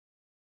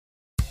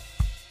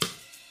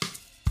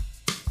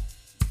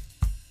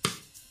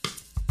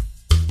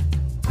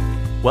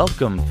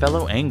Welcome,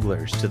 fellow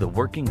anglers, to the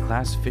Working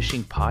Class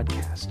Fishing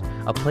Podcast,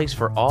 a place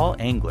for all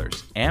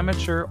anglers,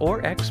 amateur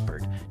or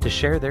expert, to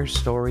share their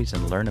stories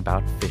and learn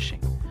about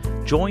fishing.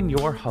 Join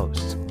your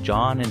hosts,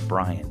 John and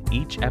Brian,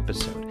 each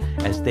episode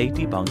as they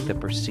debunk the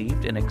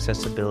perceived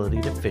inaccessibility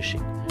to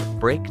fishing,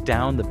 break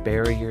down the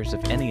barriers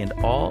of any and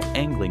all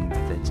angling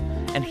methods,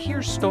 and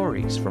hear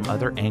stories from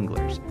other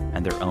anglers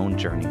and their own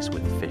journeys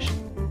with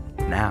fishing.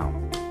 Now,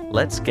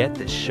 let's get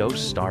this show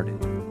started.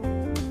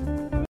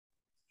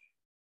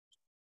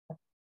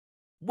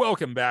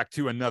 Welcome back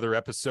to another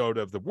episode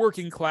of the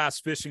Working Class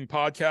Fishing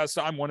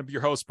Podcast. I'm one of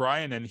your hosts,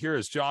 Brian, and here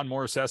is John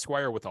Morris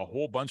Esquire with a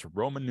whole bunch of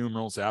Roman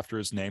numerals after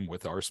his name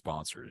with our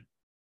sponsor.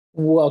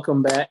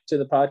 Welcome back to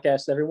the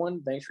podcast,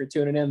 everyone. Thanks for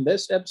tuning in.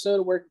 This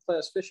episode of Working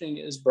Class Fishing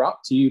is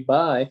brought to you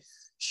by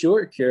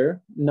Short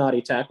Cure,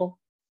 Naughty Tackle,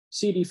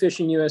 CD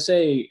Fishing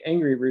USA,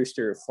 Angry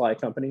Rooster Fly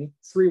Company,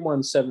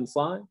 317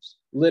 Flies,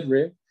 Lid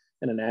Rig,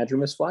 and an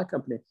Adramus Fly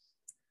Company.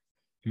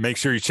 Make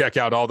sure you check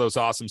out all those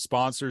awesome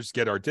sponsors,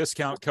 get our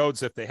discount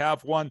codes if they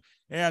have one,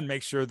 and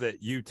make sure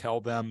that you tell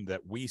them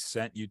that we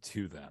sent you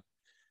to them.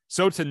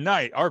 So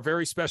tonight, our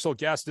very special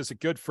guest is a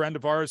good friend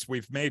of ours.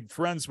 We've made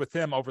friends with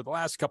him over the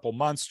last couple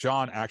months.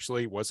 John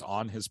actually was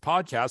on his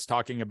podcast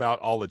talking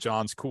about all of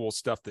John's cool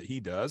stuff that he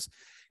does.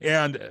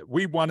 And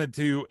we wanted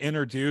to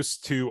introduce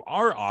to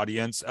our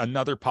audience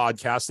another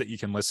podcast that you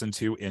can listen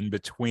to in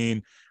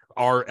between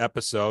our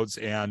episodes.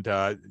 And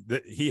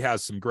he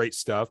has some great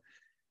stuff.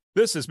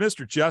 This is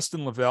Mr.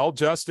 Justin Lovelle.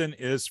 Justin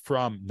is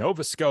from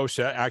Nova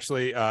Scotia.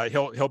 Actually,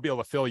 he'll be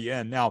able to fill you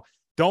in. Now,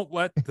 don't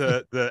let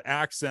the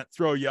accent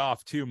throw you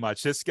off too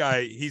much. This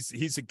guy,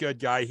 he's a good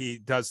guy. He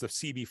does the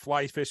CB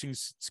Fly Fishing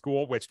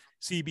School, which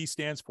CB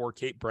stands for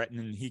Cape Breton,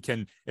 and he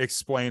can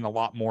explain a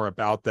lot more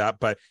about that.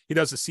 But he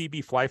does the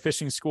CB Fly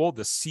Fishing School,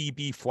 the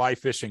CB Fly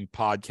Fishing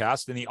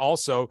Podcast, and he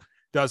also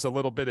does a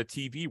little bit of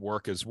TV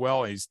work as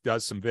well. He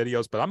does some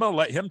videos, but I'm going to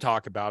let him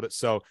talk about it.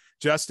 So,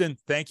 Justin,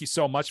 thank you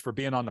so much for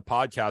being on the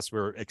podcast.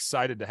 We're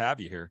excited to have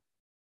you here.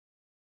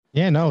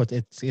 Yeah, no,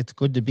 it's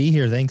good to be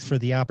here. Thanks for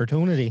the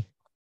opportunity.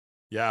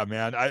 Yeah,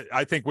 man.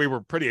 I think we were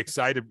pretty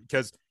excited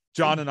because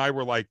John and I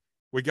were like,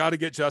 we got to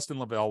get Justin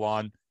Lovelle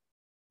on.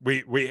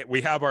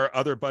 We have our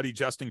other buddy,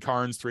 Justin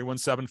Carnes,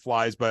 317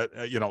 Flies, but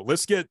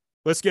let's get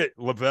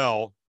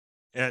Lovelle.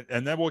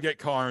 And then we'll get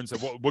Carnes and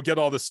we'll get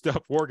all this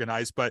stuff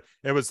organized. But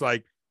it was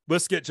like,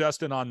 let's get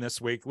Justin on this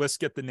week. Let's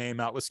get the name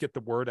out. Let's get the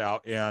word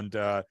out and,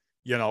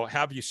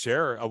 have you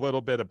share a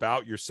little bit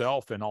about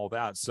yourself and all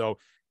that. So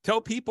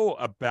tell people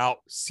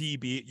about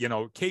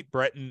CB, Cape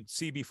Breton,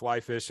 CB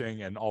fly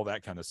fishing and all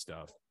that kind of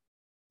stuff.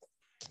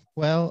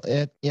 Well,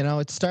 it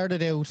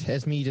started out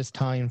as me just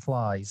tying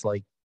flies.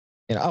 Like,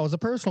 I was a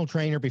personal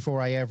trainer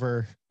before I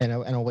ever, and a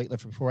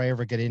weightlifter before I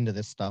ever get into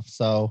this stuff.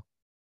 So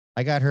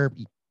I got hurt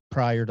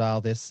prior to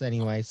all this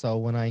anyway. So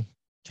when I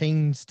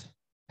changed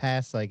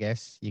paths, I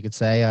guess you could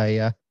say,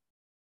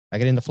 I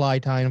get into fly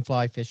tying and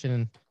fly fishing.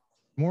 And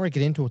the more I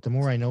get into it, the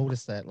more I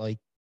noticed that like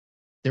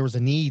there was a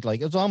need.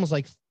 Like it was almost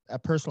like a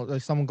personal,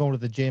 like someone going to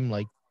the gym,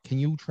 like, can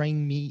you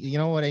train me? You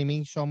know what I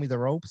mean? Show me the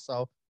ropes.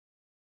 So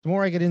the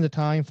more I get into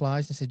tying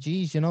flies, I said,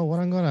 geez, you know what?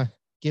 I'm going to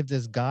give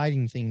this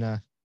guiding thing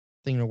a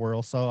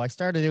whirl. So I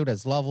started out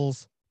as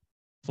Lovell's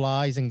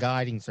Flies and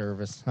Guiding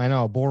Service. I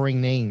know,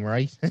 boring name,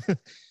 right?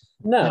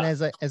 No. And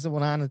as it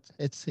went on,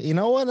 it's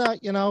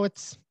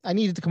I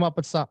needed to come up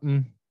with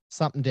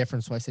something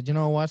different. So I said, you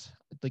know what?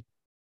 Like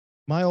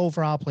my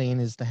overall plan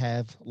is to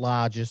have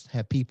lodges,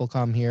 have people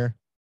come here,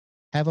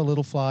 have a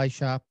little fly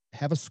shop,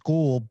 have a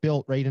school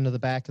built right into the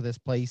back of this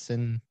place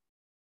and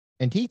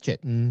teach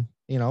it and,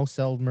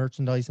 sell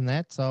merchandise and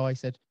that. So I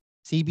said,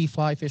 CB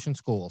Fly Fishing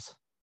Schools.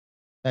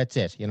 That's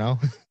it,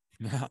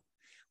 Yeah.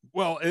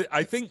 Well,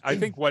 I think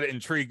what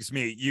intrigues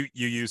me, you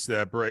use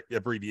the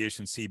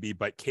abbreviation CB,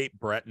 but Cape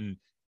Breton,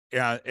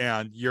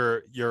 and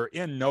you're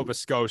in Nova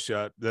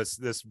Scotia,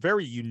 this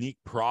very unique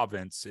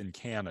province in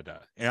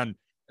Canada, and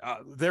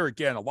there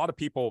again, a lot of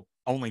people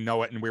only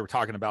know it, and we were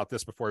talking about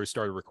this before we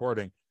started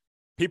recording.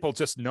 People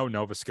just know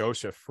Nova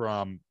Scotia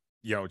from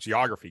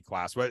geography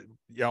class, but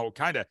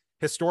kind of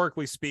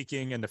historically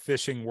speaking in the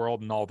fishing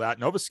world and all that.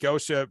 Nova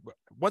Scotia,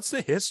 what's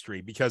the history?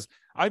 Because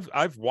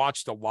I've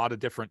watched a lot of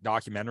different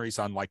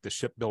documentaries on like the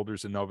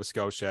shipbuilders in Nova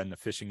Scotia and the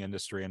fishing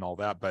industry and all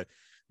that, but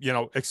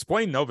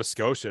explain Nova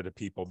Scotia to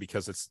people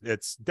because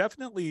it's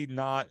definitely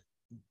not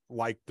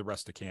like the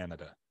rest of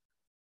Canada.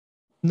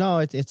 No,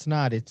 it's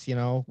not. It's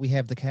we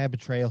have the Cabot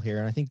Trail here,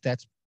 and I think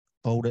that's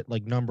voted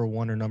like number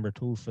 1 or number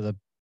 2 for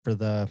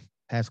the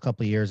past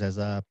couple of years as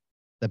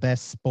the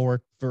best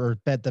sport for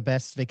the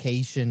best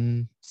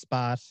vacation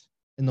spot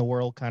in the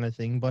world kind of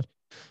thing. But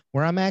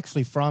where I'm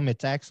actually from,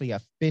 it's actually a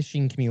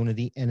fishing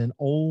community and an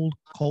old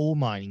coal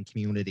mining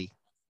community.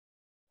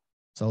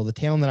 So the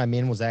town that I'm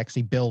in was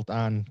actually built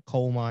on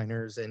coal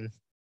miners and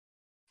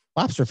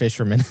lobster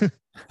fishermen.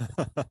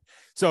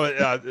 So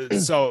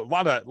a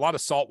lot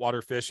of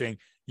saltwater fishing.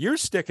 You're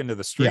sticking to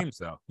the streams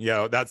though.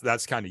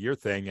 That's kind of your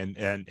thing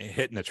and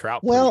hitting the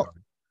trout.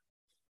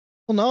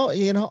 Well,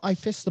 no, I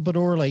fish the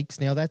Bador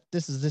Lakes now.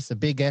 This is a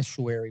big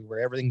estuary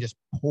where everything just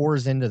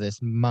pours into this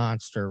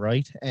monster,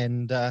 right?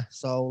 And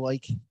so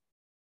like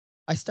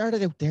I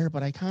started out there,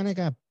 but I kind of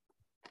got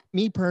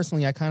me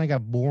personally, I kind of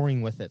got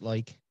boring with it.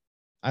 Like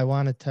I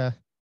wanted to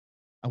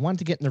I wanted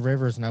to get in the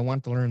rivers and I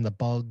wanted to learn the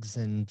bugs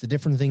and the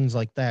different things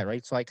like that,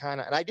 right? So I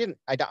kind of and I didn't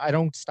I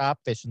don't stop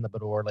fishing the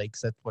Bador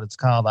Lakes. That's what it's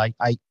called. I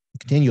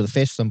continue to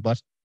fish them,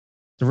 but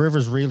the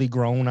river's really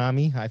grown on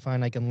me. I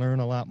find I can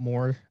learn a lot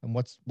more and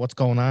what's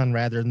going on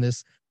rather than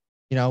this.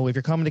 If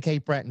you're coming to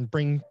Cape Breton,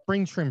 bring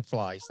shrimp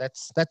flies.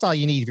 That's all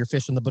you need if you're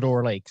fishing the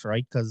Bador Lakes,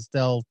 right? Because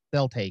they'll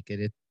take it.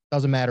 It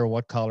doesn't matter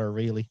what color,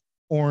 really.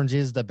 Orange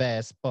is the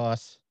best,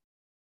 but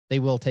they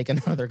will take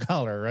another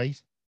color, right?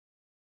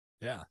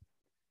 Yeah.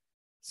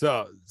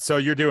 So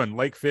you're doing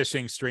lake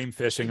fishing, stream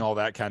fishing, all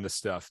that kind of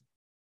stuff.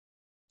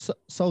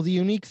 So the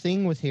unique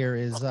thing with here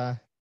is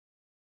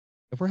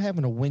if we're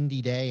having a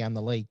windy day on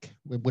the lake,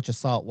 which is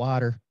salt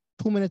water,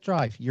 2-minute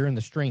drive, you're in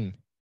the stream.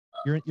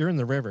 You're in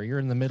the river. You're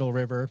in the middle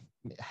river.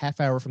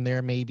 Half hour from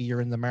there, maybe you're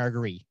in the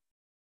Marguerite.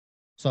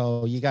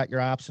 So you got your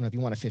option if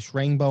you want to fish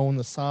rainbow in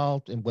the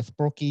salt and with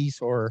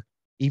brookies or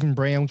even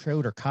brown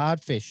trout or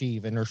codfish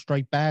even or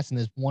striped bass in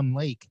this one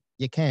lake.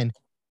 You can.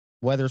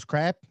 Weather's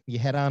crap, you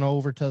head on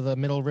over to the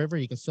middle river.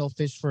 You can still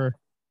fish for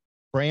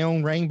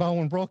brown, rainbow,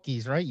 and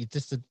brookies, right? You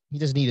just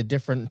need a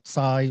different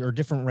size or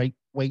different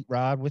weight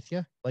rod with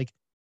you.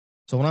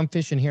 So when I'm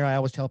fishing here, I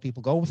always tell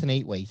people go with an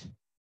 8-weight.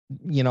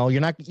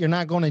 You're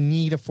not going to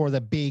need it for the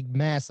big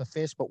massive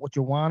fish, but what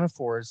you want it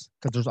for is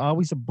because there's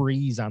always a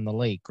breeze on the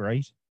lake,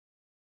 right?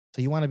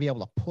 So you want to be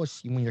able to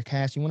push when you're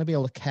casting. You want to be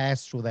able to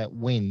cast through that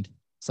wind.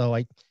 So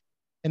an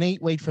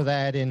 8-weight for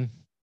that, and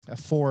a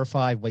 4 or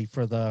 5-weight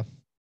for the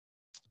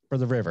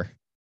river.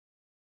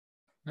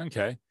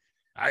 Okay.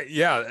 Go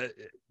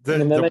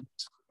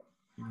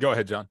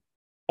ahead, John.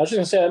 I was just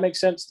gonna say that makes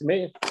sense to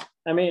me.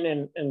 I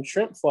mean, in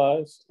shrimp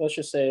flies, let's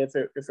just say if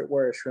it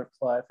were a shrimp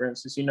fly, for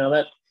instance,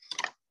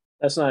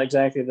 that's not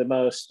exactly the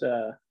most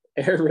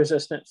air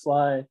resistant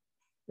fly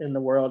in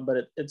the world,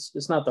 but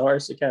it's not the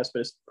hardest to cast,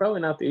 but it's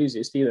probably not the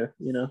easiest either.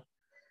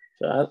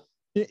 So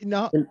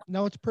no,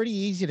 it's pretty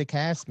easy to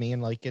cast, me,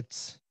 and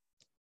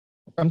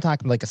I'm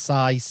talking like a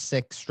size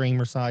 6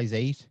 streamer, size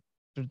 8.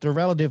 They're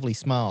relatively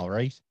small,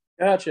 right?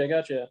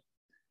 Gotcha.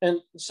 And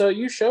so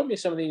you showed me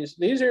some of these.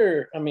 These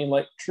are, I mean,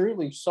 like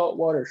truly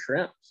saltwater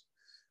shrimps.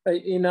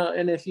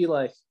 And if you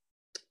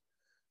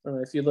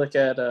if you look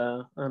at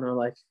I don't know,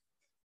 like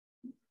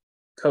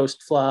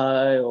Coast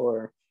Fly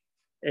or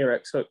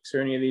Arex Hooks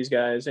or any of these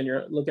guys, and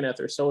you're looking at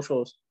their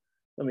socials,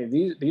 I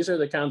mean, these are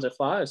the kinds of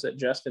flies that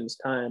Justin's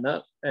tying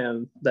up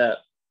and that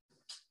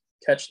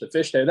catch the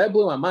fish there. That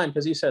blew my mind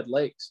because he said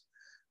lakes.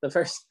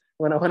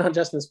 When I went on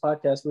Justin's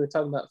podcast, we were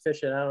talking about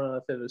fishing. I don't know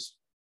if it was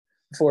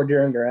before,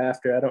 during, or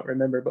after. I don't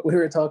remember, but we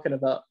were talking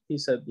about, he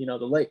said, the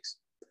lakes.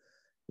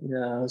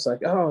 I was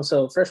like, oh,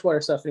 so freshwater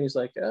stuff. And he's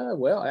like,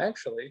 well,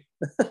 actually.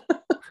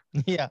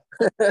 Yeah.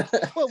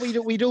 Well,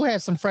 we do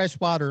have some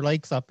freshwater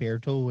lakes up here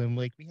too. And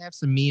we have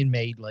some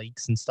man-made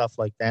lakes and stuff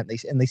like that.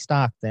 They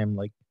stock them.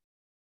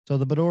 So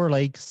the Bador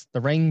Lakes, the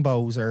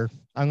rainbows are,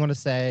 I'm going to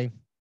say,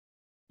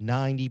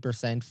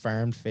 90%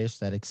 farmed fish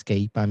that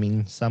escape. I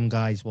mean, some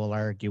guys will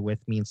argue with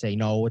me and say,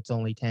 no, it's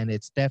only 10.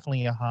 It's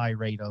definitely a high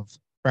rate of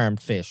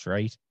farmed fish,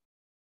 right?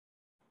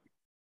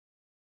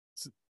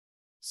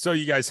 So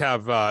you guys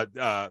have,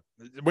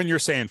 when you're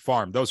saying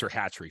farm, those are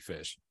hatchery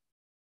fish.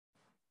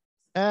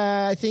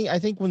 I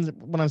think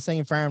when I'm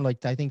saying farm, I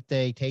think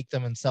they take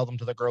them and sell them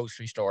to the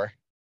grocery store.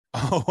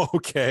 Oh,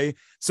 okay.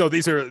 So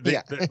these are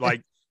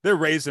they're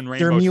raising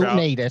rainbow trout. They're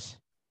mutated.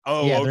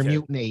 Oh, yeah, okay. They're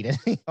mutated.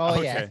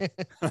 Okay.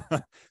 Yeah.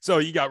 So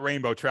you got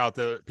rainbow trout.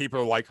 The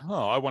people are like,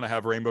 oh, I want to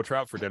have rainbow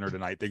trout for dinner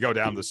tonight. They go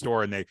down to the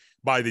store and they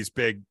buy these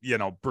big,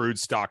 brood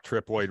stock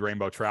triploid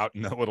rainbow trout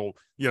in a little,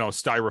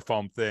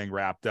 styrofoam thing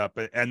wrapped up.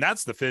 And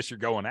that's the fish you're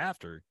going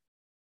after.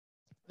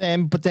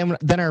 But then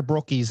our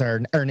brookies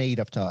are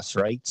native to us,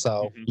 right?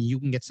 So you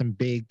can get some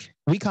big,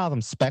 we call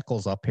them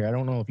speckles up here. I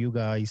don't know if you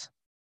guys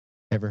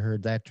ever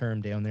heard that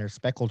term down there.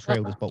 Speckled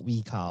trout is what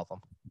we call them.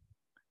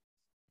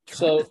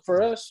 So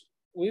for us,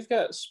 we've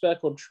got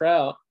speckled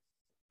trout,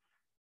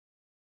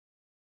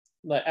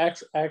 like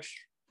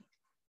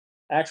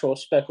actual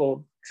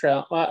speckled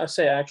trout. Well, I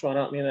say actual, I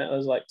don't mean that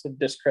as to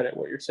discredit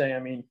what you're saying. I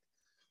mean,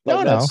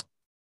 that's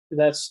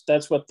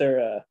what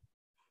they're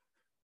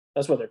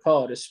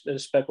called is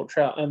speckled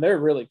trout, and they're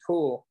really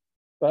cool.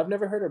 But I've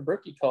never heard a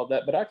brookie called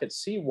that, but I could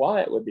see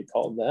why it would be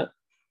called that.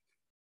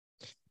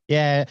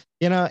 Yeah,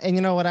 and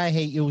you know what? I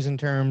hate using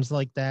terms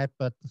like that,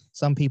 but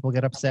some people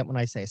get upset when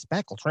I say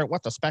speckled trout.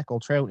 What's a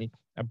speckled trout?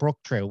 A brook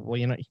trout? Well,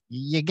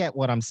 you get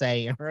what I'm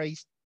saying, right?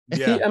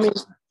 Yeah. I mean,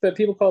 but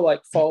people call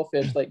fall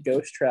fish like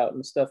ghost trout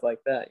and stuff like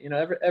that.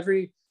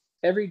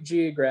 Every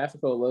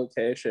geographical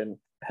location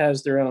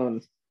has their own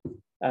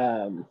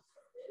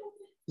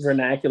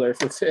vernacular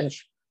for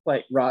fish.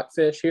 Like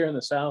rockfish here in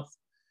the South,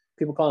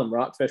 people call them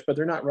rockfish, but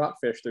they're not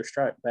rockfish. They're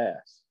striped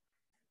bass.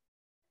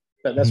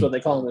 But that's what they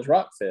call them, is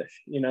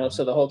rockfish.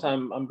 So the whole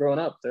time I'm growing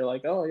up, they're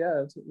like, oh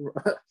yeah,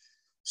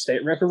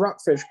 state record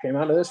rockfish came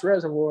out of this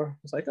reservoir.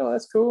 It's like, oh,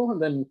 that's cool.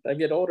 And then I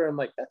get older, I'm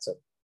like, that's a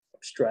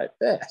striped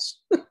bass.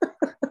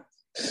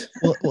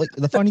 Well, like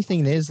the funny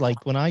thing is,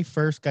 like when I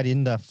first got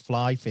into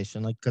fly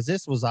fishing, like because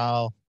this was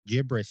all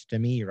gibberish to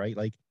me, right?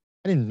 Like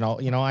I didn't know,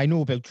 I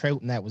knew about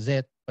trout and that was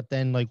it. But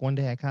then like one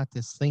day I got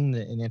this thing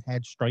and it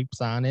had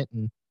stripes on it.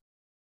 And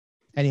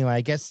anyway,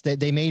 I guess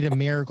they made a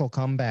miracle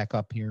comeback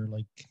up here,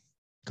 like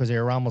because they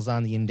were almost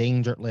on the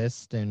endangered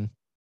list. And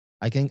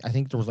I think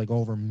there was like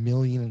over 1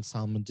 million and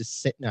some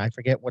just sitting there. I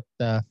forget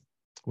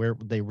where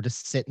they were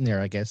just sitting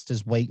there, I guess,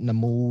 just waiting to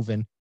move.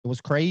 And it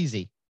was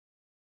crazy.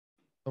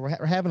 So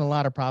we're having a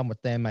lot of problem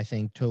with them, I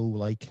think, too.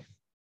 Like,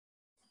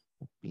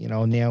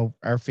 now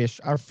our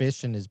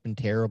fishing has been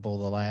terrible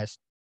the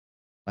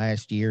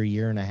last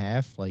year and a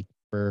half. Like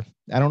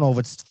I don't know if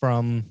it's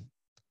from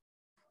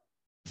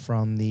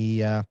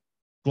the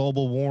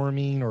global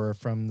warming or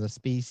from the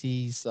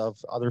species of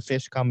other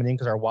fish coming in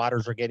because our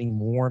waters are getting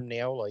warm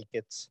now. Like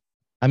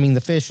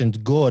the fishing's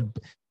good.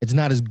 It's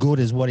not as good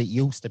as what it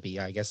used to be,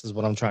 I guess is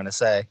what I'm trying to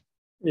say.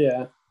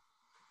 Yeah.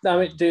 I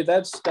mean, dude,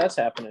 that's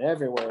happening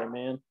everywhere,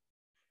 man.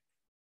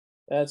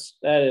 That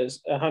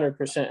is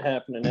 100%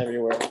 happening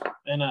everywhere.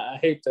 And I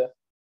hate that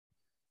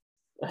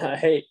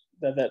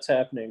that's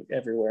happening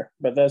everywhere,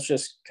 but that's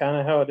just kind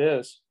of how it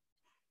is.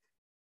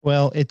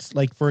 Well, it's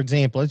like, for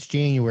example, it's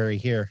January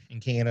here in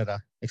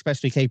Canada,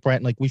 especially Cape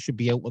Breton. Like we should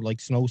be out with like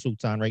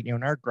snowsuits on right now,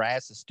 and our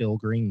grass is still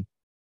green.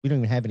 We don't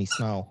even have any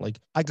snow. Like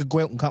I could go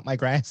out and cut my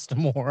grass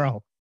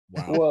tomorrow.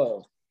 Wow.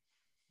 Whoa.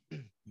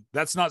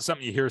 That's not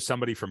something you hear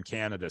somebody from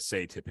Canada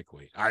say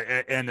typically.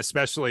 And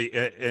especially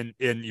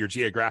in your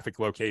geographic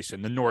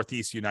location, the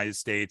Northeast United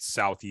States,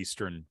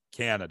 Southeastern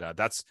Canada.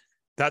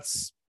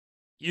 That's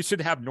you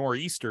should have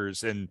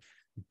nor'easters and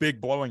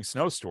big blowing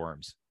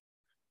snowstorms.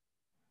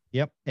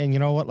 Yep. And you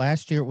know what?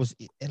 Last year it was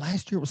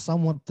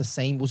somewhat the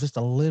same. It was just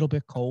a little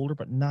bit colder,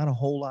 but not a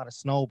whole lot of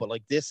snow. But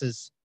like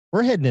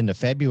we're heading into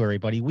February,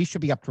 buddy. We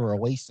should be up to our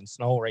waist in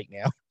snow right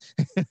now.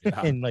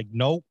 Yeah. And like,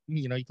 nope,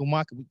 you can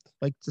walk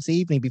like this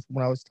evening before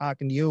when I was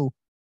talking to you,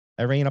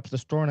 I ran up to the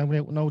store and I went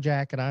out with no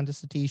jacket on,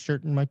 just a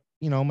t-shirt and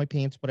my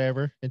pants,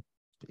 whatever.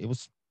 It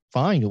was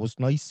fine. It was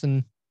nice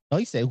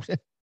out.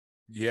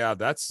 Yeah,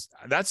 that's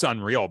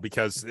unreal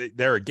because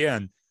there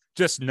again,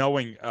 just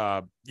knowing,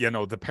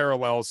 the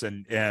parallels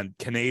and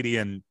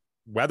Canadian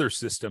weather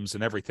systems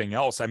and everything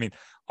else. I mean,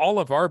 all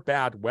of our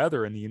bad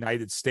weather in the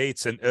United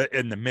States and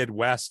in the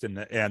Midwest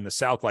and the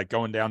South, like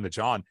going down to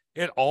John,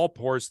 it all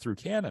pours through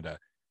Canada.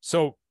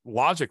 So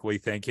logically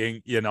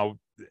thinking,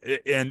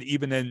 and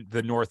even in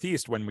the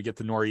Northeast, when we get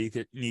the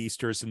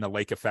nor'easters and the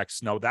lake effect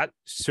snow, that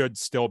should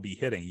still be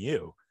hitting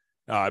you,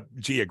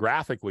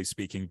 geographically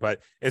speaking, but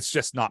it's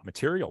just not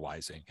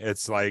materializing.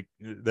 It's like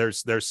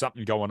there's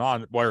something going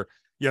on where,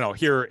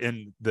 here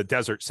in the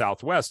desert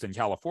Southwest in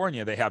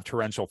California, they have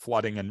torrential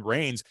flooding and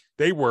rains.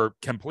 They were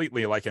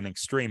completely like an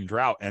extreme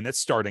drought, and it's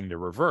starting to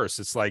reverse.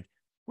 It's like,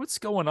 what's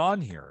going on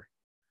here?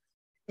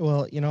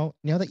 Well,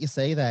 now that you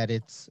say that,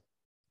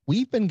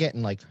 we've been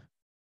getting like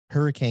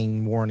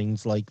hurricane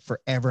warnings like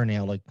forever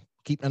now, like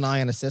keeping an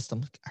eye on the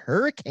system.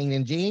 Hurricane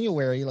in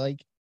January,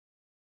 like,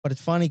 but it's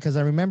funny because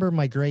I remember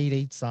my grade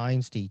 8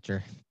 science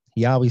teacher.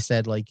 He always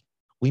said, like,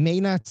 we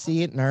may not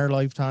see it in our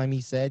lifetime, he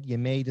said. You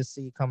may just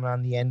see it coming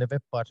on the end of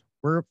it, but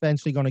we're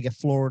eventually going to get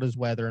Florida's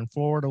weather, and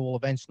Florida will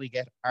eventually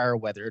get our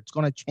weather. It's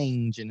going to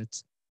change, and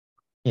it's,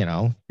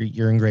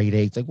 you're in grade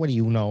 8. It's like, what do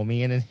you know,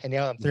 me? And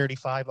now I'm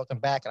 35 looking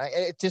back. And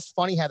it's just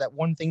funny how that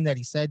one thing that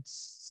he said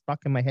stuck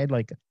in my head.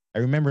 Like, I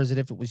remember as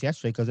if it was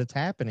yesterday because it's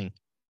happening.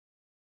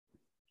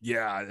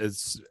 Yeah,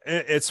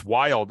 it's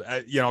wild.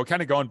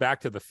 Kind of going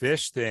back to the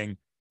fish thing,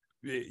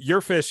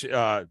 your fish,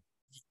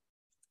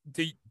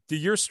 do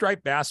your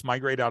striped bass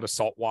migrate out of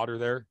salt water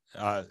there?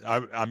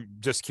 I'm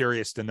just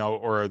curious to know,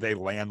 or are they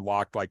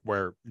landlocked like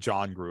where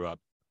John grew up?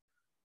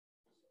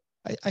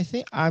 I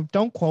think,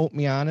 don't quote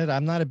me on it.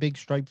 I'm not a big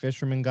striped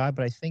fisherman guy,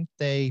 but I think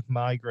they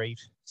migrate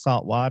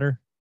salt water.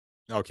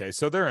 Okay,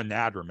 so they're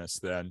anadromous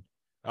then.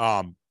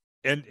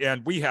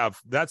 And we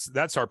have,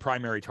 that's our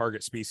primary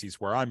target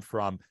species where I'm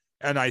from.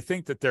 And I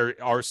think that there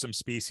are some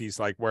species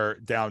like where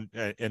down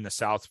in the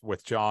South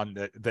with John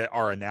that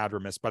are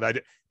anadromous,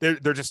 but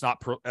they're just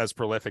not as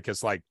prolific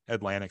as like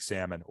Atlantic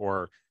salmon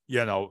or,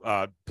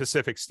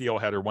 Pacific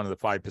steelhead or one of the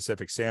 5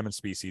 Pacific salmon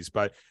species.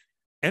 But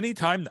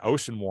anytime the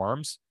ocean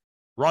warms,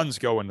 runs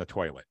go in the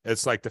toilet.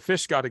 It's like the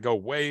fish got to go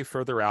way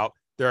further out.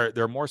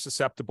 They're more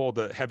susceptible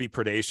to heavy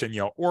predation.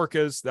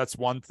 Orcas, that's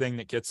one thing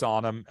that gets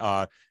on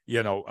them.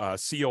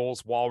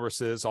 Seals,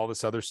 walruses, all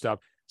this other stuff.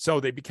 So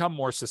they become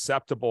more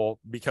susceptible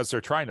because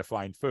they're trying to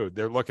find food.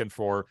 They're looking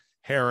for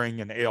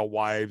herring and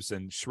alewives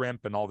and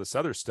shrimp and all this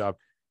other stuff.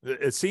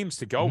 It seems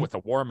to go with a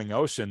warming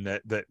ocean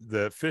that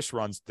the fish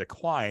runs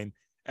decline.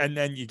 And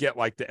then you get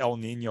like the El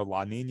Nino,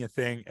 La Nina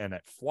thing, and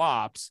it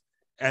flops.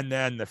 And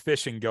then the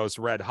fishing goes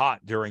red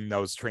hot during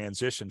those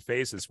transition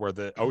phases where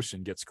the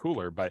ocean gets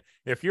cooler. But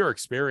if you're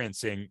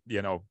experiencing,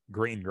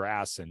 green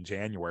grass in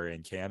January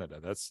in Canada,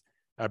 that's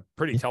a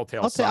pretty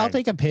telltale sign. I'll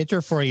take a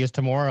picture for you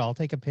tomorrow. I'll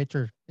take a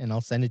picture and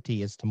I'll send it to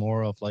you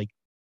tomorrow of like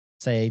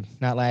say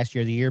not last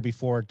year, the year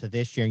before to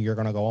this year, you're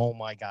going to go, oh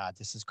my God,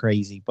 this is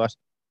crazy. But,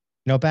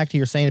 back to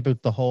your saying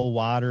about the whole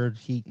water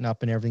heating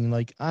up and everything,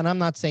 like, and I'm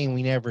not saying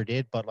we never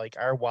did, but like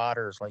our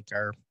waters, like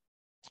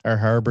our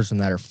harbors and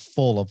that are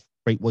full of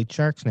great white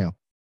sharks now.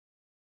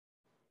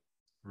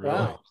 Really?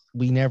 Wow.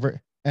 We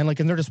never, and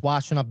they're just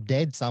washing up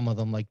dead, some of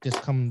them, like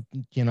just come,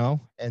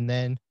 and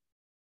then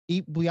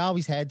we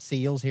always had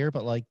seals here,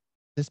 but like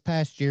this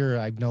past year,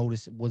 I've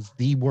noticed it was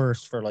the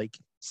worst for like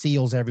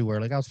seals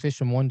everywhere. Like I was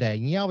fishing one day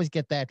and you always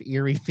get that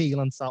eerie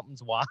feeling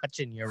something's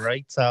watching you,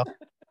 right? So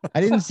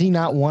I didn't see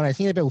not one. I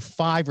seen about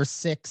 5 or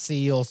 6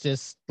 seals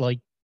just like,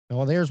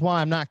 there's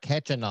why I'm not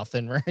catching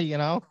nothing, right?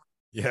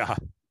 Yeah.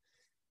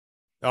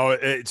 Oh,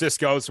 it just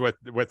goes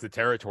with the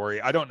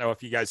territory. I don't know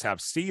if you guys have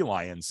sea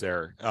lions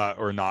there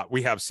or not.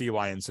 We have sea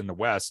lions in the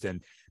West,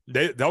 and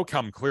they'll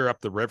come clear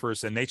up the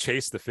rivers and they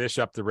chase the fish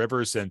up the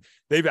rivers. And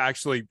they've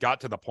actually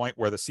got to the point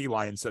where the sea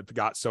lions have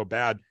got so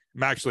bad.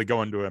 I'm actually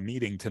going to a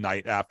meeting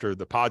tonight after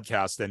the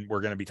podcast, and we're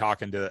going to be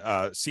talking to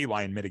a sea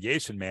lion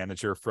mitigation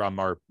manager from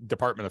our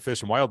Department of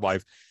Fish and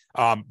Wildlife.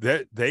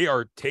 They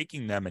are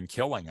taking them and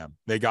killing them.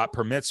 They got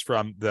permits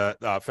from the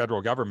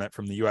federal government,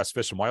 from the U.S.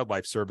 Fish and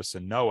Wildlife Service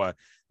and NOAA,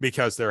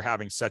 because they're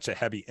having such a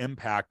heavy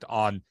impact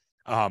on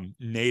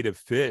native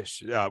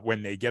fish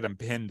when they get them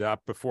pinned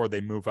up before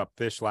they move up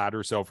fish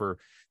ladders over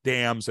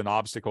dams and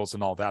obstacles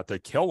and all that. They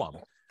kill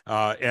them.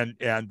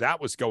 And that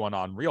was going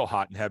on real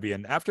hot and heavy.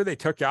 And after they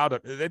took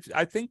out,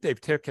 I think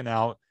they've taken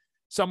out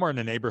somewhere in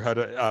the neighborhood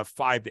of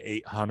 500 to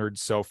 800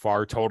 so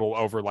far total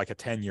over like a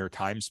 10-year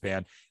time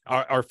span.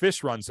 Our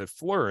fish runs have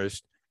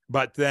flourished,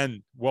 but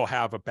then we'll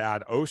have a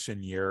bad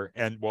ocean year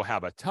and we'll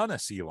have a ton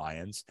of sea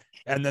lions.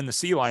 And then the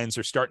sea lions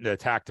are starting to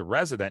attack the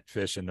resident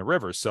fish in the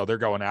rivers. So they're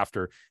going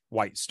after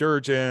white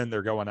sturgeon.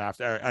 They're going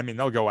after,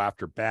 they'll go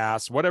after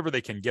bass, whatever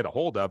they can get a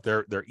hold of,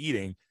 they're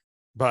eating.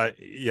 But,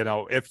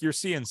 if you're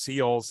seeing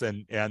seals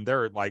and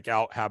they're like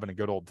out having a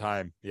good old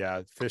time,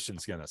 yeah,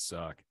 fishing's going to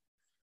suck.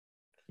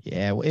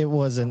 Yeah, it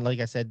wasn't, like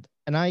I said,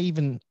 and I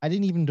didn't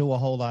even do a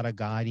whole lot of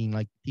guiding.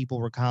 Like people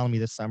were calling me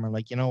this summer,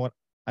 like, you know what?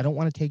 I don't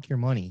want to take your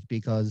money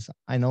because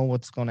I know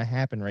what's going to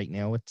happen right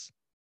now.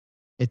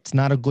 It's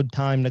not a good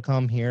time to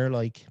come here.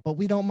 Like, but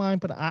we don't mind,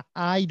 but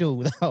I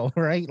do though,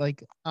 right?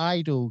 Like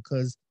I do,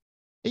 because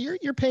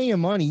you're paying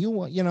money. You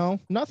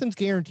want, nothing's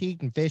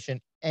guaranteed in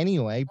fishing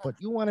anyway, but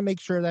you want to make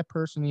sure that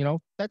person,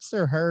 that's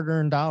their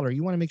hard-earned dollar.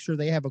 You want to make sure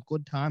they have a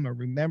good time, a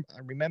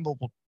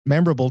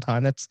memorable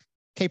time. That's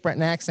Cape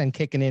Breton accent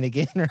kicking in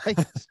again, right?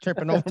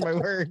 Tripping over my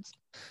words.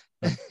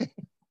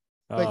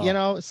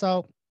 But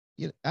so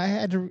I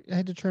had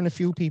to turn a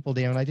few people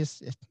down.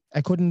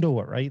 I couldn't do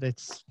it, right?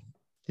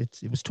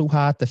 It was too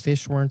hot. The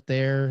fish weren't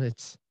there.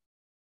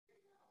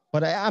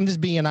 But I'm just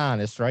being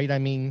honest, right? I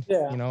mean,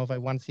 Yeah. if I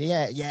want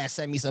to,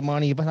 send me some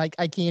money, but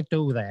I can't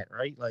do that,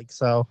 right? Like,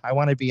 so I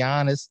want to be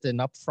honest and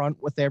upfront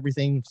with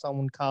everything. If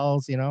someone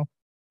calls,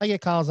 I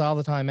get calls all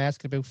the time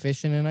asking about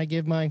fishing, and I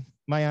give my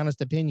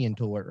honest opinion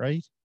to it,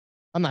 right?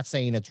 I'm not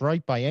saying it's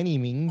right by any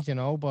means,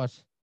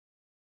 but.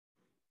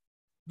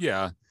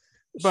 Yeah.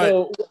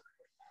 So,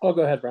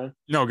 go ahead, Brian.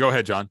 No, go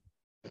ahead, John.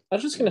 I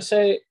was just going to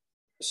say,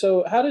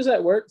 so how does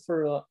that work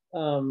for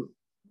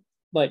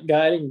like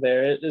guiding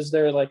there? Is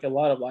there like a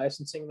lot of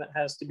licensing that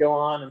has to go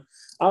on? And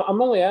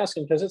I'm only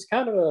asking because it's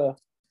kind of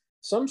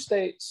some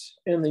states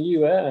in the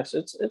U.S.,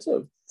 it's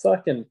a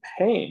fucking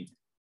pain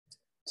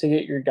to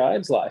get your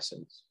guide's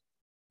license.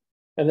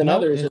 And then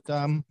others,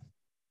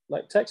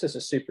 like Texas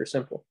is super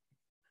simple.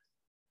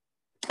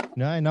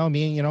 No, I know. I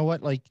mean, you know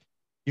what? Like,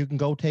 you can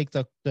go take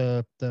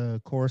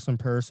the course in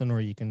person,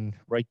 or you can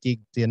write the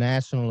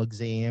national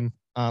exam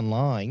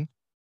online.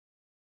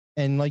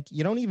 And like,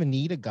 you don't even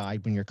need a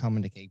guide when you're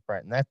coming to Cape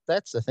Breton.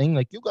 That's the thing.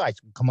 Like, you guys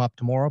can come up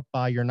tomorrow,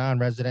 buy your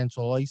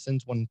non-residential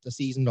license when the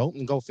season's open,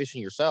 and go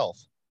fishing yourself.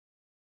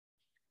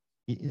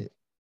 You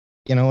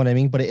know what I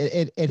mean? But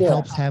it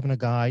helps having a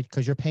guide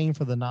because you're paying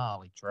for the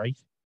knowledge, right?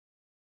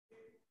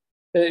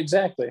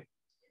 Exactly.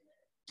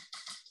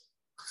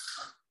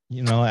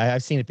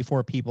 I've seen it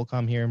before. People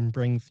come here and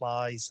bring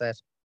flies that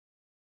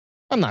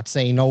I'm not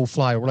saying no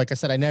fly. Like I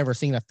said, I never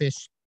seen a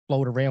fish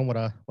float around with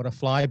a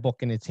fly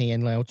book in its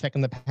hand,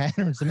 checking the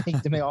patterns and make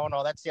them. Oh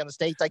no, that's the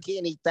States. I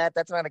can't eat that.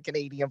 That's not a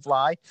Canadian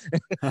fly.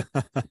 Well,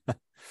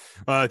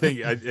 I think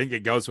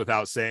it goes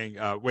without saying.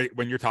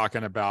 When you're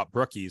talking about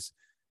brookies,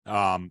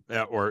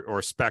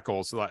 or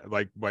speckles,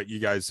 like what you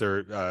guys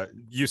are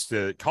used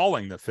to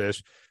calling the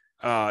fish,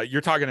 you're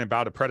talking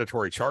about a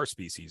predatory char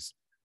species.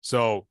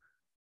 So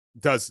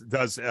does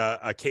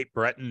a Cape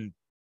Breton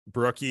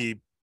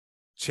brookie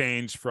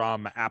change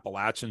from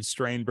Appalachian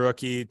strain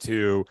brookie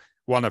to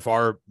one of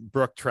our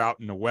brook trout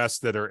in the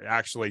West that are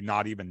actually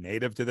not even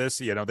native to this?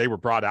 They were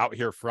brought out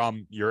here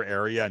from your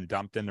area and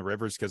dumped in the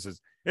rivers because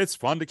it's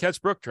fun to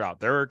catch brook trout.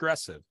 They're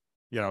aggressive.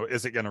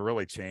 Is it going to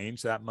really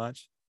change that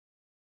much?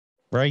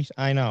 Right.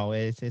 I know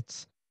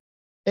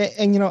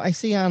and I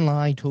see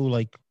online too,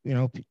 like,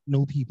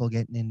 new people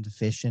getting into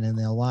fishing, and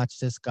they'll watch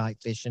this guy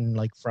fishing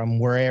like from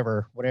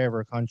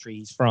whatever country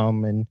he's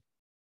from, and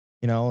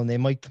and they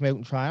might come out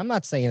and try. I'm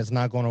not saying it's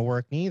not going to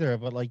work neither,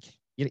 but like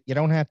you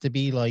don't have to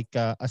be like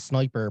a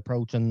sniper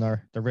approaching the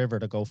river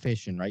to go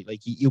fishing, right?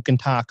 Like you can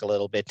talk a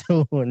little bit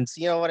too, and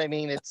you know what I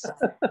mean. It's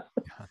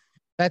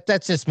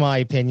that's just my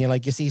opinion.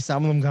 Like you see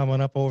some of them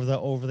coming up over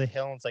the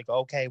hill, and it's like,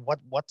 okay,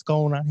 what's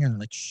going on here? And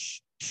they're like, shh,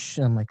 shh.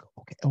 And I'm like,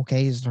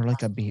 okay, is there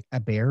like a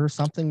bear or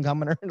something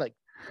coming? Or like,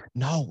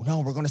 no,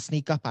 we're gonna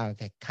sneak up on.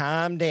 Okay,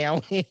 calm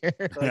down here.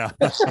 Like,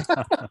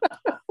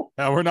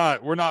 yeah. We're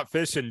not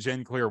fishing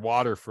gin clear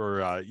water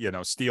for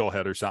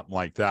steelhead or something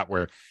like that,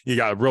 where you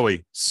got a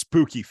really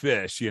spooky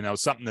fish,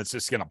 something that's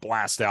just gonna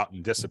blast out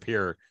and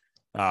disappear.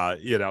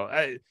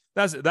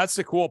 That's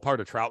the cool part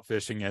of trout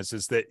fishing is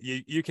that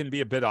you can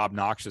be a bit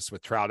obnoxious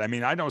with trout. I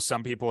mean, I know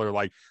some people are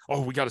like,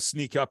 oh, we got to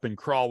sneak up and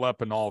crawl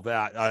up and all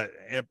that,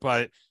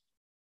 but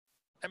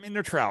I mean,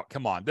 they're trout.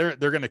 Come on. They're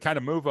going to kind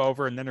of move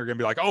over and then they're going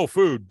to be like, oh,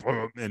 food.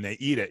 Boom, and they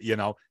eat it,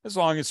 as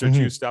long as they're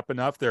juiced up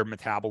enough, their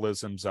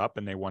metabolism's up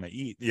and they want to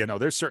eat.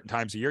 There's certain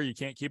times a year you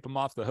can't keep them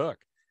off the hook.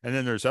 And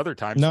then there's other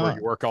times where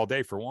you work all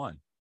day for one.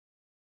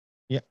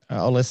 Yeah.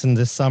 Oh, listen,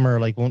 this summer,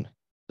 like, won't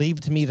leave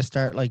it to me to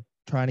start like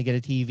trying to get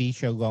a TV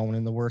show going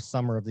in the worst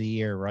summer of the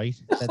year, right?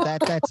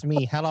 That's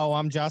me. Hello,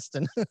 I'm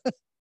Justin.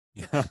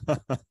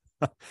 Well,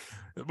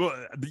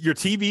 your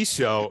TV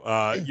show,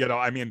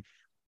 I mean,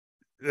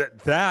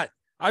 that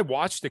I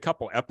watched a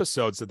couple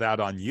episodes of that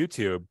on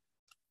YouTube.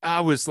 I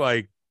was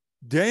like,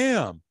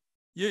 damn,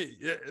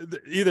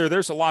 either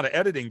there's a lot of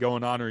editing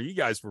going on or you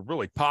guys were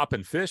really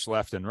popping fish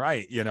left and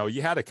right.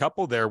 You had a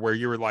couple there where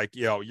you were like,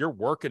 you're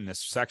working this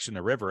section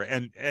of river,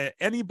 and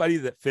anybody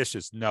that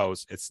fishes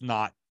knows it's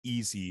not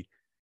easy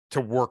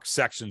to work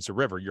sections of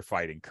river. You're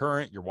fighting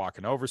current, you're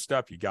walking over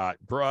stuff, you got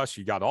brush,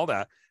 you got all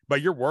that,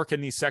 but you're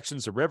working these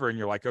sections of river and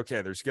you're like,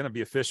 okay, there's going to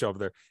be a fish over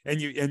there. And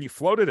you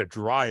floated a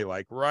dry,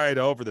 like right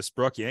over this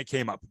brook, and it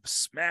came up,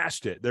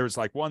 smashed it. There was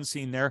like one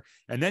scene there,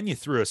 and then you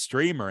threw a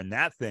streamer and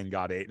that thing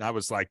got ate. And I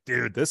was like,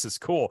 dude, this is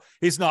cool.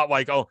 He's not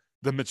like, oh,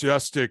 the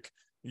majestic,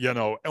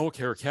 elk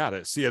hair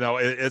caddis,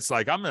 it's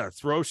like, I'm going to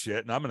throw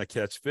shit and I'm going to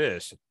catch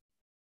fish.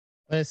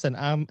 Listen,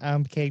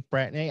 I'm Cape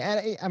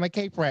Breton. I'm a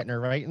Cape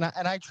Bretoner, right? And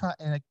I try.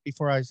 And like,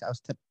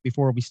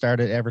 before we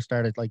started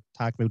like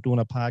talking about doing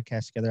a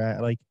podcast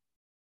together,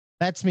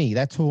 that's me.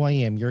 That's who I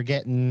am.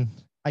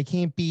 I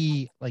can't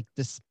be like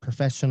this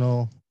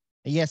professional.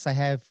 Yes, I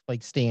have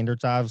like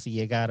standards. Obviously,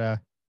 you gotta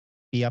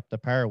be up to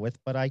par with,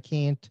 but I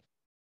can't.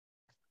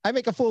 I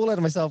make a fool out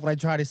of myself when I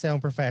try to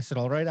sound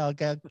professional, right? I'll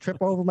trip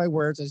over my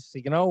words. I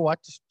say, you know what?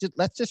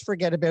 Let's just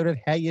forget about it.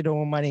 How you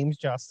doing? My name's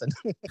Justin.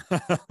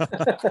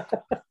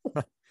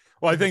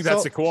 Well, I think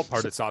that's the cool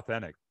part. It's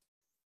authentic.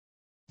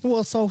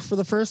 Well, so for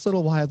the first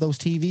little while, those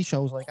TV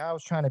shows, like I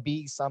was trying to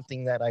be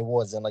something that I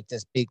wasn't, like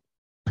this big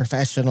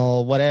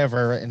professional,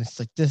 whatever. And it's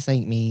like, this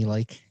ain't me.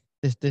 Like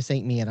this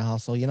ain't me at all.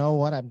 So you know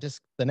what? I'm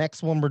just, the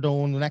next one we're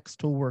doing, the next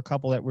two were a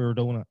couple that we were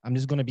doing. I'm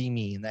just going to be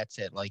me. And that's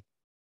it. Like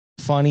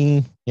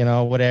funny,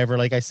 whatever.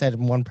 Like I said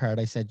in one part,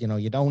 I said,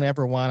 you don't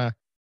ever want to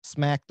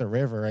smack the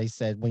river. I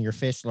said, when you're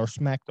fishing, or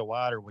smack the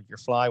water with your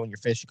fly when you're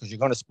fishing, because you're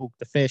going to spook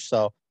the fish.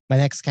 So my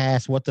next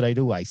cast, what did I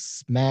do? I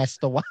smashed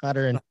the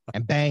water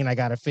and bang, I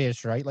got a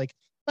fish, right? Like,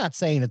 not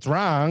saying it's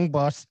wrong,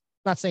 but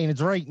not saying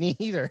it's right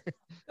neither.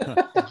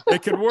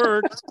 It could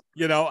work,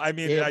 I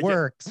mean, it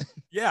works.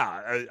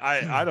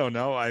 I don't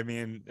know. I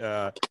mean,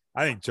 I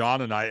think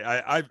John and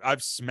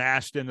I've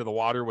smashed into the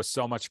water with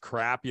so much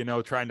crap,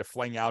 trying to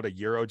fling out a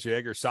Euro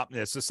jig or something.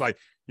 It's just like,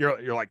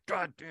 you're like,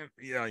 God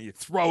damn, you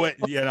throw it,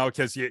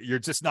 because you're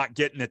just not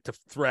getting it to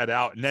thread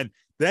out. And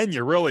then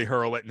you really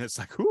hurl it and it's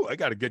like, ooh, I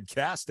got a good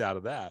cast out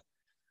of that.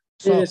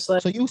 So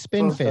you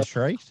spin fish,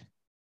 right?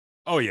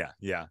 Oh yeah.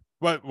 Yeah.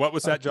 What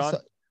was that, John?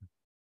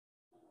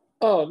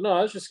 Oh, no,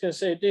 I was just going to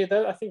say, dude,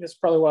 I think that's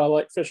probably why I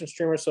like fishing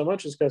streamers so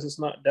much, is because it's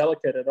not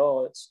delicate at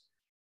all.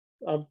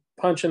 I'm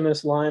punching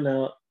this line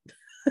out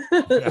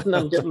and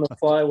I'm getting the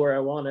fly where I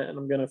want it and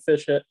I'm going to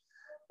fish it.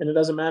 And it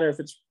doesn't matter if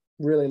it's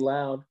really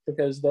loud,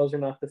 because those are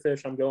not the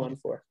fish I'm going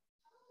for.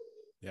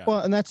 Yeah.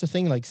 Well, and that's the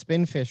thing, like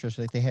spin fishers,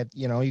 like they had,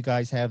 you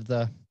guys have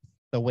the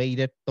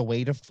weighted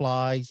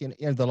flies,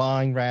 the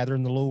line rather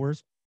than the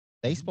lures.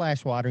 They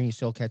splash water and you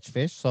still catch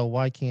fish. So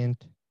why can't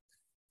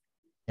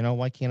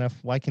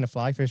a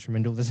fly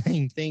fisherman do the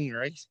same thing,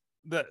 right?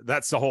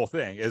 That's the whole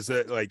thing, is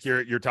that like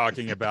you're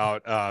talking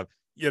about,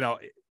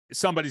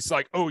 somebody's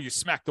like, oh, you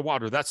smack the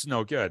water, that's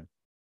no good.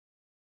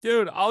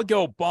 Dude, I'll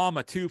go bomb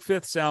a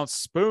 2/5 ounce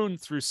spoon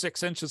through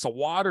 6 inches of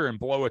water and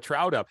blow a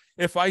trout up.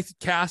 If I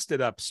cast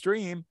it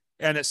upstream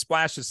and it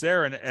splashes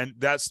there and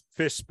that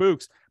fish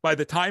spooks, by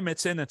the time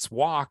it's in its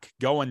walk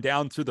going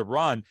down through the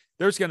run,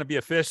 there's going to be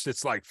a fish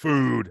that's like,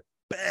 food,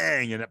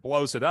 bang, and it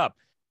blows it up.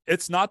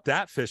 It's not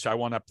that fish I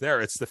want up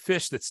there. It's the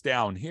fish that's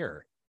down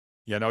here.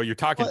 You're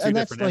talking two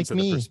different ends of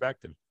the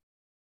perspective.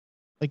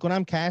 Like when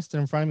I'm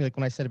casting in front of me, like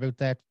when I said about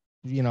that,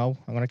 I'm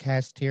going to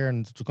cast here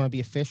and there's going to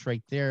be a fish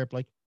right there.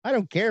 Like, I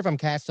don't care if I'm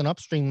casting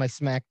upstream and I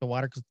smack the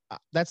water, because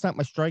that's not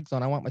my strike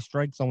zone. I want my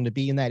strike zone to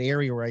be in that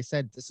area where I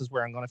said, this is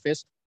where I'm going to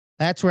fish.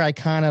 That's where I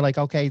kind of like,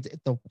 okay,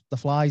 the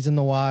flies in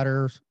the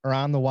water or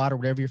on the water,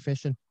 whatever you're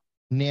fishing,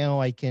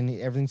 now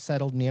everything's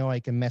settled. Now I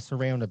can mess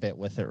around a bit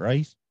with it,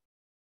 right?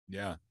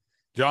 Yeah.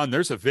 John,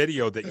 there's a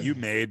video that you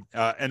made,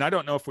 and I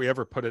don't know if we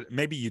ever put it,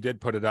 maybe you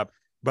did put it up,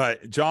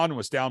 but John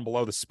was down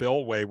below the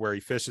spillway where he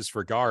fishes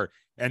for gar,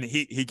 and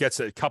he gets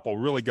a couple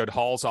really good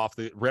hauls off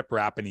the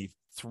riprap, and he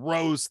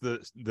throws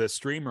the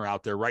streamer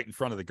out there right in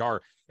front of the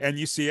gar, and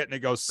you see it, and it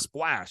goes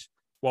splash.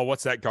 Well,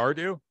 what's that gar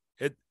do?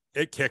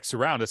 It kicks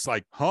around. It's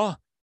like, huh?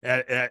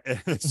 And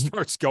it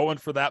starts going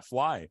for that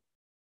fly.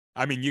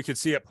 I mean, you could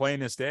see it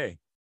plain as day.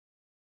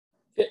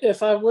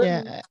 If I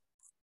wouldn't,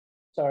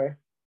 sorry.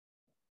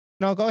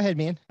 No, go ahead,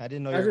 man. I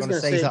didn't know you were going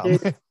to say something.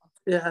 Dude,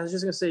 yeah, I was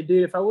just going to say,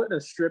 dude, if I wouldn't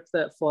have stripped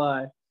that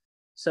fly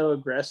so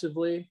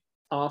aggressively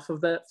off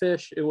of that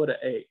fish, it would have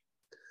ate.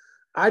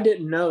 I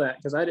didn't know that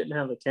because I didn't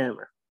have the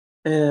camera.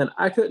 And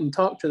I couldn't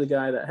talk to the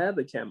guy that had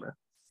the camera.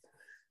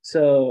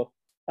 So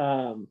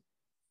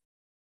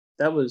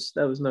that was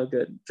no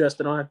good.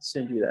 Justin, I'll have to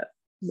send you that.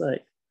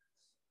 Like,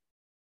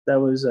 that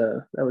was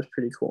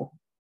pretty cool.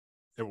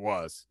 It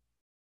was.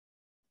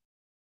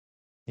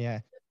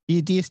 Yeah.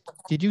 Did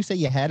you say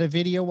you had a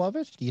video of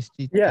it? Do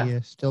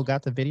you still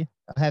got the video?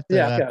 I have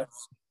to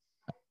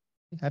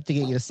have to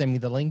get you to send me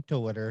the link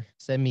to it, or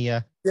send me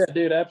a. Yeah,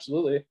 dude,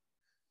 absolutely.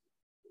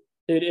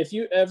 Dude, if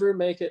you ever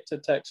make it to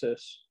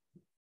Texas,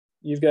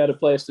 you've got a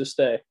place to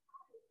stay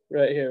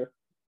right here.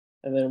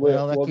 And then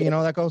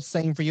that goes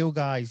same for you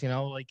guys.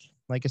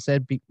 Like I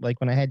said, like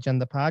when I had you on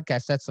the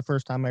podcast, that's the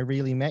first time I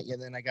really met you.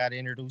 Then I got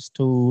introduced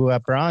to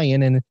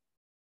Brian, and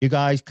you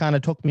guys kind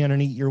of took me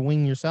underneath your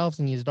wing yourselves,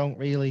 and you don't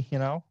really,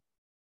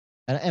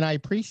 and I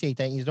appreciate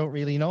that. You don't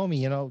really know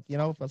me,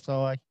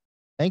 so I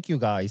thank you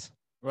guys.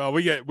 Well,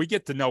 we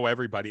get to know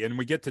everybody, and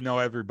we get to know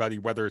everybody,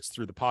 whether it's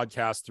through the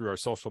podcast, through our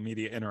social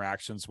media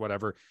interactions,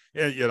 whatever.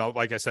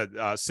 Like I said,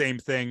 same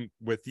thing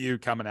with you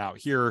coming out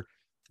here.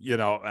 You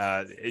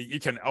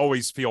can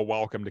always feel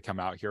welcome to come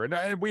out here,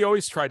 and we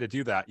always try to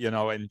do that.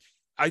 And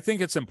I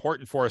think it's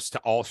important for us to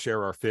all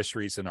share our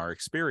fisheries and our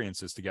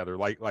experiences together.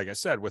 Like I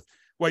said, with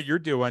what you're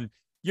doing,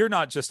 you're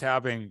not just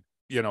having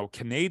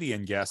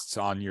Canadian guests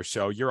on your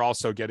show, you're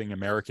also getting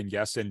American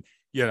guests. And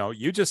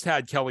you just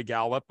had Kelly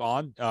Gallup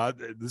on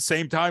the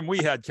same time we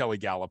had Kelly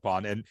Gallup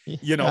on, and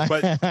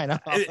but I know.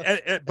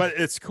 But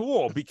it's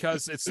cool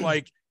because it's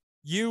like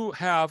you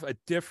have a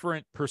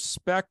different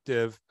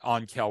perspective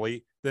on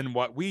Kelly than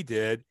what we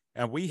did,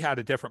 and we had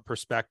a different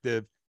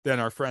perspective than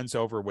our friends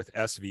over with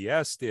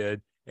SVS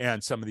did,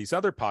 and some of these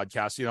other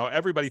podcasts.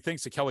 Everybody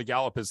thinks that Kelly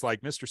Gallup is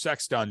like Mr.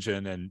 Sex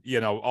Dungeon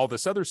and all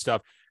this other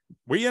stuff.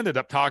 We ended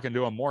up talking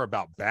to him more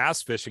about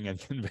bass fishing and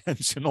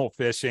conventional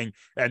fishing,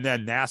 and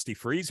then nasty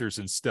freezers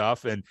and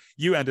stuff. And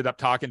you ended up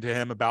talking to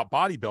him about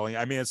bodybuilding.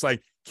 I mean, it's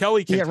like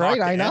Kelly can talk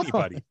to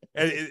anybody.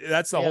 And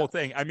that's the whole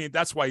thing. I mean,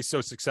 that's why he's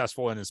so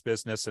successful in his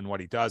business, and what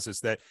he does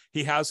is that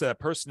he has a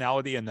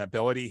personality and the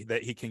ability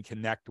that he can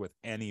connect with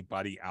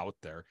anybody out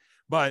there.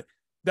 But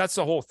that's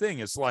the whole thing.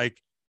 It's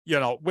like,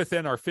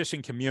 within our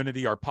fishing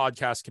community, our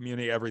podcast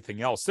community,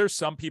 everything else, there's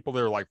some people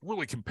that are like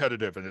really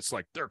competitive, and it's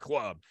like their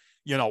club.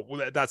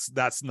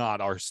 That's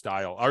not our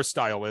style. Our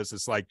style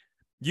is like,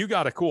 you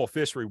got a cool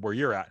fishery where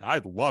you're at.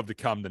 I'd love to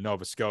come to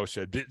Nova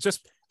Scotia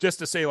just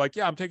to say like,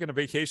 yeah, I'm taking a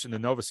vacation to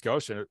Nova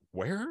Scotia.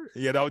 Where?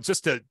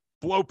 Just to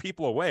blow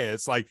people away.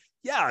 It's like,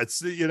 yeah,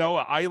 it's, an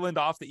island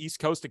off the east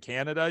coast of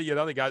Canada.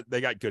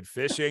 They got good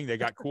fishing. They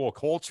got cool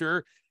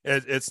culture.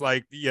 It's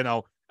like,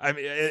 I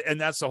mean,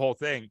 and that's the whole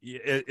thing.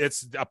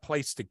 It's a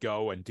place to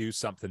go and do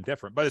something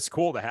different, but it's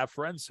cool to have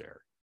friends there.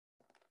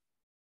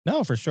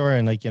 No, for sure.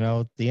 And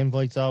the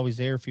invite's always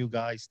there for you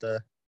guys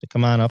to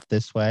come on up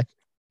this way.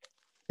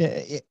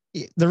 The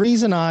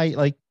reason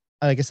like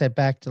I said,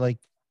 back to like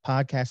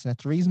podcasting,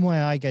 that's the reason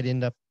why I got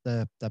into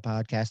the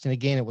podcast. And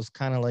again, it was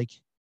kind of like,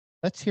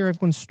 let's hear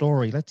everyone's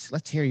story.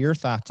 Let's hear your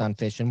thoughts on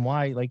fishing.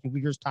 Why, like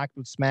we just talked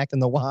about smacking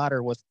the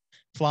water with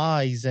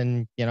flies,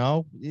 and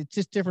it's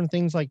just different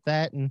things like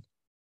that. And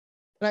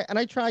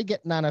I tried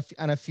getting on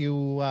a few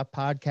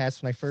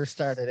podcasts when I first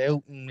started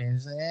out, and it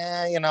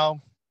was,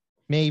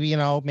 maybe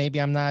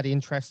I'm not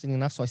interested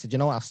enough. So I said,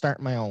 I'll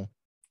start my own.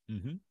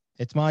 Mm-hmm.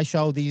 It's my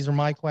show. These are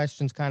my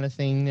questions, kind of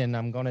thing, and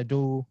I'm gonna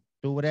do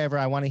whatever.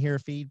 I want to hear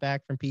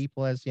feedback from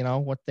people as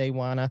what they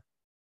want to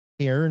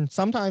hear. And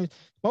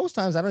most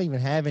times, I don't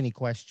even have any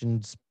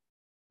questions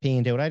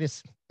pinned out. I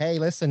just, hey,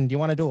 listen, do you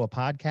want to do a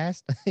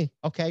podcast?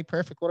 Okay,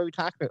 perfect. What are we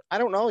talking about? I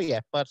don't know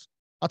yet, but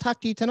I'll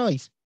talk to you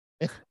tonight.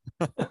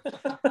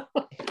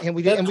 and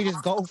we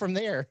just go from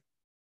there.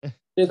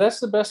 Dude, that's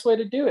the best way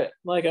to do it.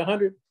 Like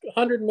 100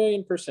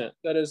 million%.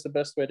 That is the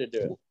best way to do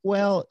it.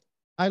 Well,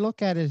 I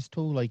look at it as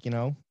too, like,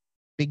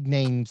 big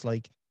names,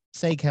 like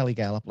say Kelly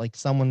Gallup, like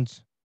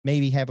someone's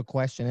maybe have a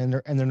question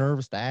and they're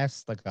nervous to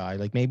ask the guy.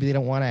 Like maybe they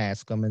don't want to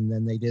ask them, and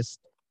then they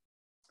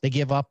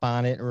give up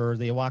on it, or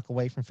they walk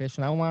away from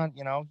fishing. I want,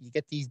 you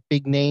get these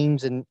big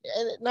names, and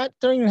they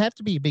don't even have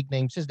to be big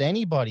names, just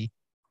anybody.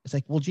 It's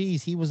like, well,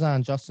 geez, he was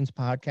on Justin's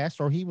podcast,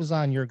 or he was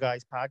on your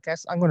guys'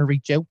 podcast. I'm going to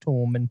reach out to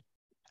him and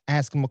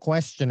ask him a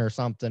question or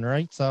something,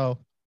 right? So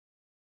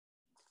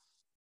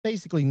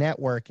basically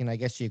networking, I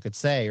guess you could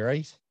say,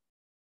 right?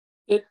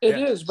 It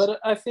is, but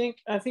I think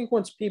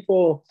once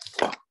people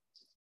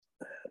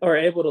are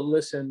able to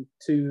listen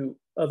to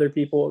other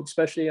people,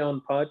 especially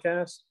on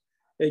podcasts,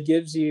 it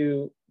gives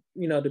you,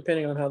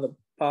 depending on how the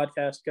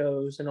podcast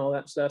goes and all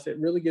that stuff, it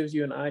really gives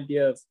you an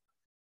idea of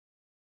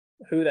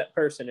who that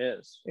person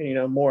is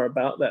and, more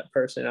about that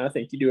person. I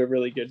think you do a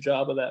really good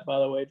job of that, by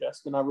the way,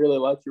 Justin. I really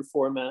like your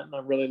format and I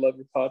really love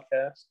your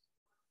podcast.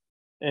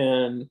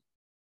 And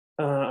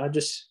I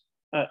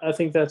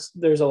think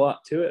there's a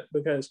lot to it,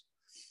 because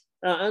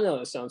I know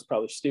it sounds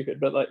probably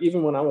stupid, but like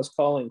even when I was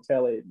calling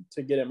Kelly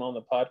to get him on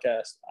the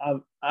podcast,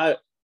 I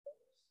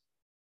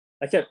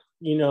kept,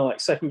 like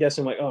second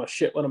guessing, like, oh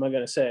shit, what am I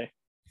going to say?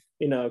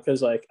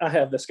 Because like I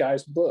have this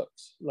guy's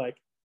books, like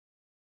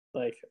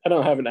I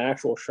don't have an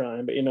actual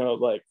shrine, but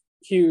like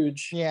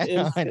huge,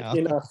 I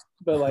know.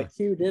 but like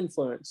huge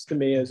influence to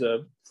me as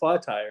a fly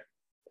tyer.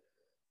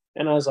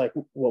 And I was like,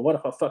 well, what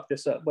if I fuck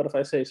this up? What if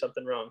I say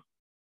something wrong?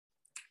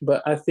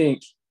 But I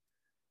think,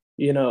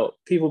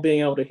 people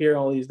being able to hear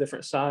all these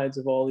different sides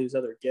of all these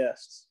other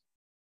guests,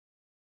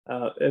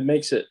 it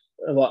makes it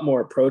a lot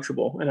more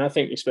approachable. And I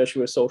think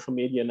especially with social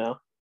media now,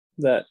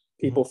 that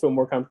people feel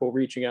more comfortable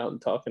reaching out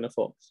and talking to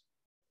folks.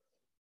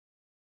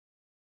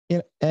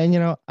 Yeah,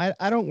 and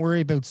I don't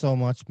worry about so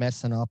much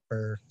messing up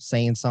or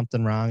saying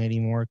something wrong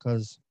anymore,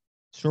 because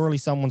surely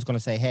someone's going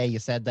to say, hey, you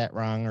said that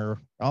wrong, or,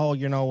 oh,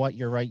 you know what,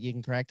 you're right, you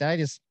can correct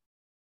it.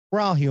 We're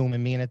all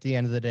human, man, at the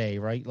end of the day,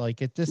 right?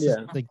 Like is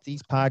like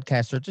these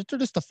podcasts they're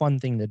just a fun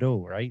thing to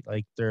do, right?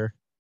 Like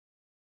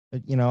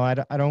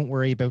I don't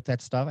worry about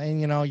that stuff.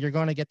 And you're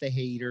going to get the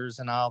haters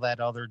and all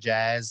that other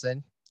jazz,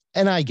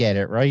 and I get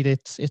it, right?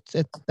 It's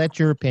that's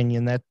your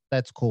opinion.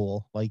 That's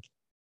cool. Like,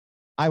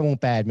 I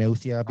won't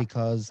badmouth you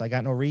because I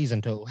got no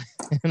reason to,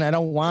 and I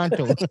don't want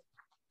to.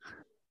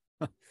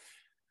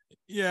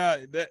 Yeah,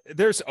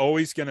 there's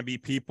always going to be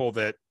people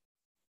that,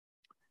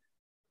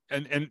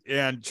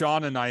 and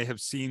John and I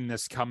have seen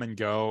this come and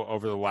go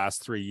over the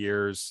last 3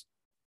 years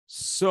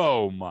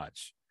so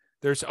much.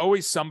 There's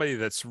always somebody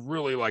that's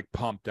really like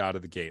pumped out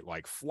of the gate,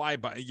 like fly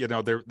by,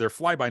 they're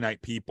fly by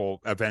night people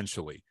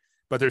eventually.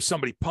 But there's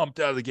somebody pumped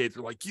out of the gate.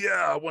 They're like,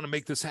 yeah, I want to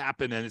make this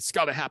happen. And it's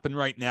got to happen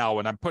right now.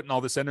 And I'm putting all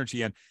this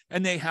energy in.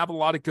 And they have a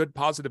lot of good,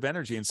 positive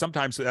energy. And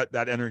sometimes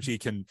that energy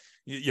can,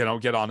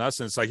 get on us.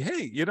 And it's like,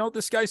 hey,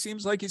 this guy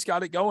seems like he's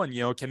got it going.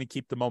 Can he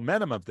keep the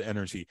momentum of the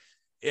energy?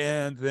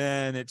 And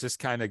then it just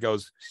kind of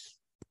goes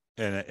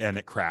and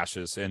it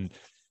crashes. And,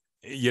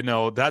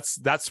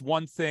 that's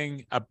one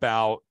thing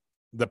about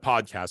the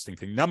podcasting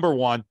thing. Number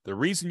one, the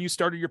reason you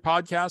started your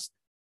podcast,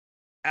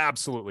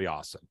 absolutely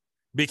awesome.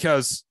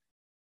 Because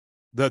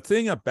the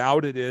thing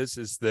about it is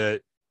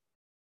that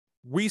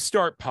we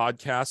start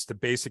podcasts to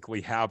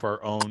basically have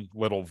our own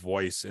little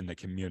voice in the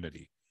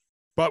community,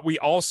 but we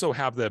also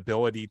have the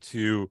ability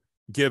to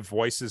give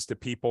voices to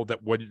people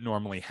that wouldn't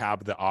normally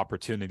have the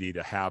opportunity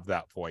to have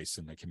that voice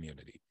in the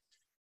community.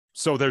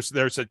 So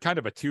there's a kind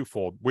of a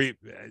twofold. We're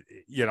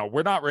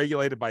not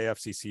regulated by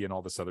FCC and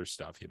all this other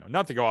stuff,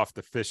 not to go off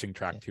the fishing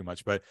track too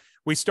much, but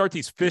we start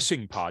these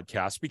fishing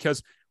podcasts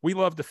because we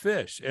love to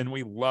fish and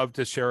we love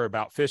to share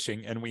about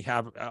fishing. And we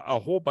have a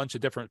whole bunch of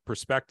different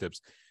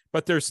perspectives,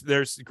 but there's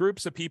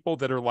groups of people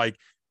that are like,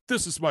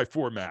 this is my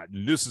format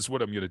and this is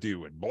what I'm going to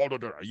do. And blah, blah,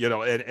 blah,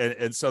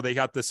 and so they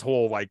got this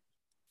whole like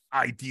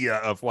idea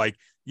of like,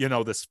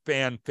 this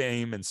fan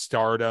fame and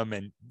stardom.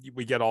 And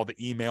we get all the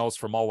emails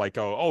from all like,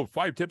 oh,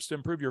 5 tips to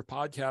improve your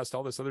podcast,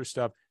 all this other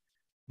stuff.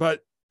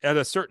 But at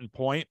a certain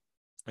point,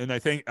 and I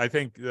think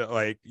that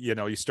like,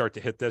 you start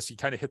to hit this, you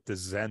kind of hit the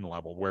Zen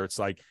level where it's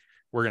like,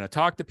 we're going to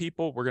talk to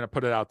people. We're going to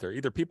put it out there.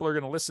 Either people are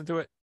going to listen to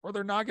it or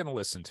they're not going to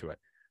listen to it.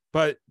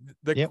 But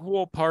the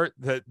cool part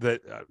that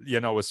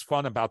is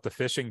fun about the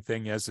fishing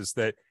thing is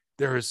that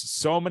there is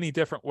so many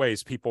different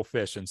ways people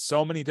fish and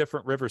so many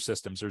different river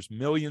systems. There's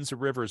millions of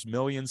rivers,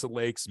 millions of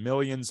lakes,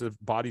 millions of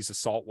bodies of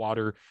salt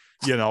water,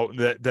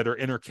 that are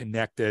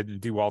interconnected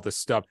and do all this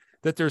stuff,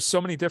 that there's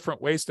so many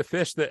different ways to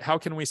fish that how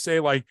can we say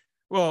like,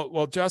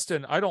 well,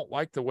 Justin, I don't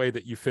like the way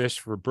that you fish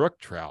for brook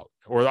trout,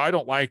 or I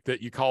don't like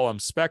that you call them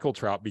speckled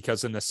trout,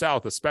 because in the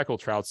South, a speckled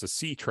trout's a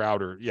sea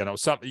trout or,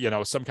 some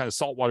kind of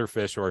saltwater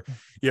fish, or,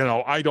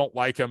 I don't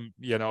like them,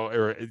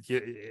 or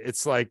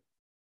it's like,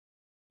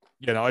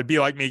 it'd be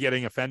like me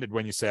getting offended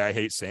when you say I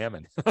hate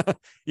salmon,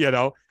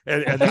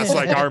 and that's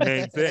like our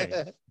main thing.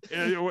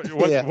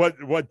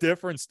 What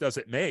difference does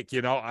it make?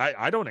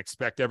 I don't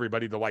expect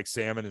everybody to like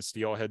salmon and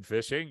steelhead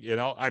fishing.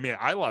 I mean,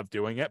 I love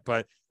doing it,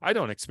 but I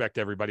don't expect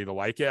everybody to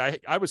like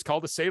it. I was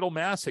called a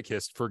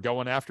sadomasochist for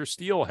going after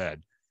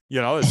steelhead.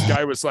 This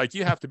guy was like,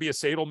 you have to be a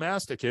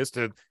sadomasochist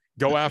to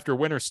go after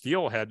winter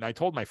steelhead. And I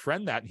told my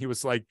friend that, and he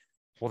was like,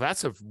 well,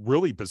 that's a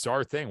really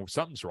bizarre thing.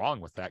 Something's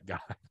wrong with that guy.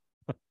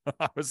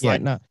 I was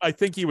I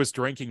think he was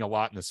drinking a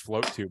lot in his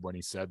float tube when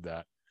he said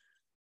that.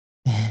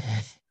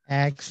 I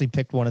actually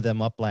picked one of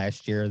them up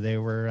last year. They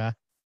were a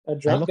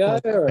drunk guy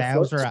or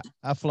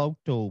a float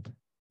tube.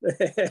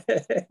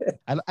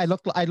 I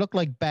look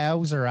like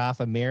Bowser off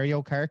of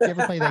Mario Kart. You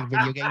ever play that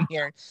video game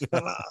here?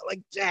 I'm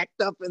like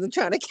jacked up and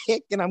trying to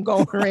kick, and I'm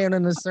going around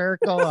in a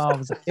circle.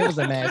 Oh, it was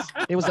a mess.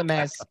 It was a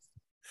mess.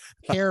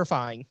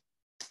 Terrifying.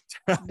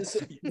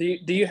 Do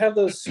you have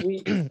those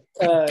sweet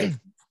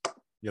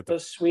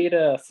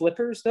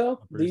flippers though?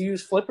 Do you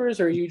use flippers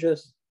or you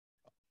just?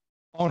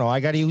 Oh no, I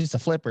got to use the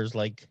flippers.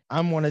 Like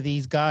I'm one of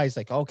these guys.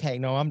 Like okay,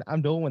 no,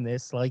 I'm doing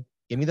this. Like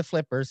give me the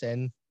flippers,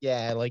 and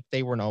yeah, like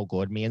they were no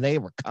good, man. They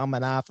were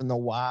coming off in the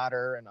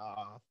water, and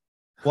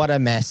what a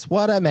mess!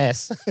 What a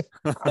mess!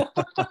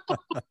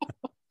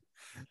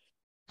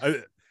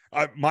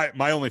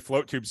 My only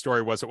float tube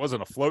story was it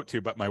wasn't a float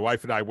tube, but my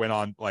wife and I went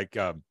on like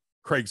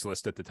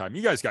Craigslist at the time.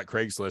 You guys got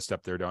Craigslist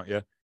up there, don't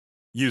you?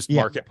 Used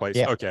marketplace.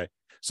 Yeah. Okay.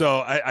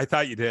 So I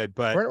thought you did,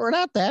 but we're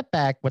not that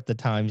back with the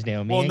times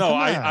now, man. Well, no,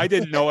 I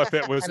didn't know if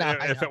it was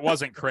if it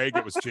wasn't Craig,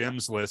 it was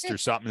Jim's List or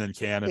something in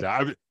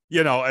Canada.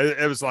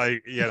 It was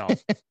like,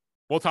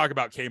 we'll talk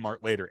about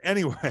Kmart later.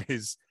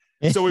 Anyways,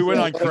 so we went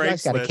on Craigslist. You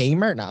guys got a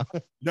Kmart now?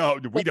 No,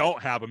 we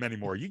don't have them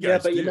anymore. You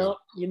guys but do.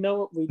 you know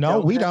what we no,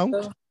 don't we have, don't.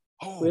 Though?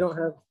 Oh.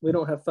 We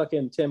don't have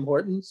fucking Tim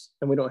Hortons,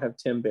 and we don't have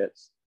Tim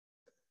Bits.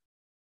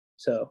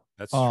 So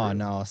that's true.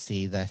 No,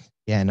 see that.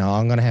 Yeah, no,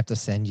 I'm gonna have to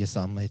send you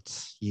some.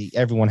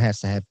 Everyone has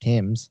to have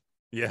Tim's.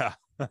 Yeah.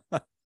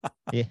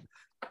 Yeah.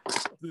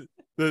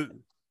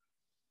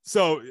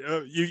 So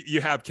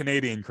you have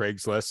Canadian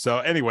Craigslist. So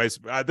anyways,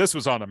 this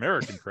was on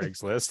American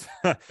Craigslist.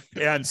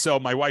 And so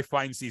my wife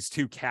finds these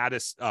two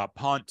caddis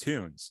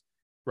pontoons,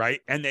 right?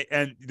 And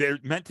they're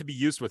meant to be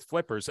used with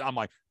flippers. I'm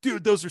like,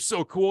 dude, those are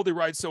so cool. They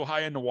ride so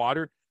high in the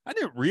water. I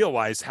didn't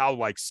realize how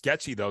like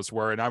sketchy those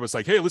were. And I was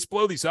like, hey, let's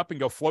blow these up and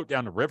go float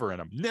down the river in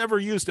them. Never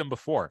used them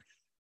before.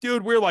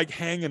 Dude, we're like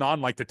hanging on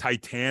like the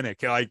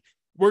Titanic. Like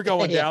we're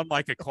going down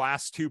like a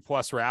class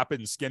 2+ rapid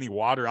in skinny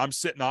water. I'm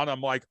sitting on,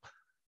 I'm like,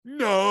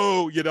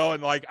 no,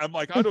 and like, I'm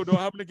like, I don't know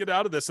how I'm going to get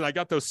out of this. And I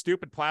got those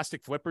stupid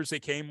plastic flippers they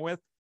came with.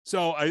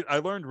 So I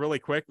learned really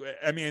quick.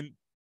 I mean,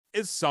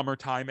 it's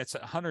summertime. It's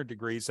 100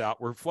 degrees out.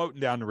 We're floating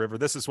down the river.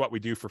 This is what we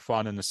do for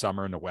fun in the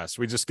summer in the West.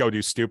 We just go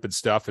do stupid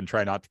stuff and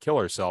try not to kill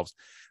ourselves.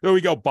 Then we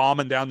go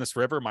bombing down this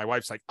river. My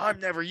wife's like, I'm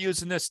never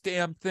using this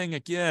damn thing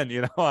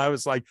again. I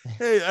was like,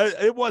 hey,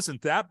 it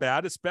wasn't that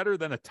bad. It's better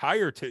than a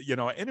tire to,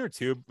 an inner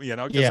tube,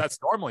 because that's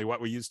normally what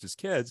we used as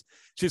kids.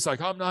 She's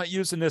like, I'm not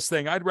using this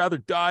thing. I'd rather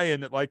die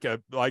in like a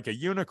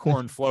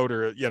unicorn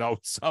floater,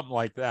 something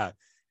like that.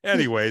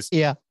 Anyways.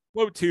 Yeah.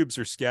 Float tubes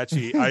are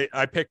sketchy.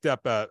 I picked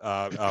up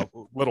a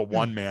little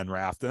one-man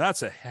raft, and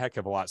that's a heck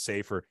of a lot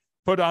safer.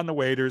 Put on the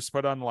waders,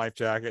 put on the life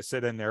jacket,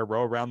 sit in there,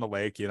 row around the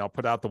lake,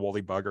 put out the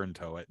woolly bugger and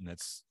tow it, and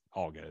it's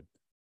all good.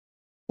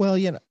 Well,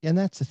 and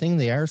that's the thing,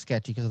 they are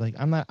sketchy because like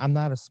I'm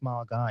not a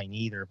small guy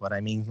neither, but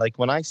I mean, like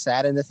when I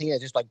sat in the thing, I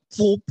just like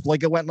whoop,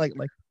 like it went like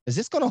is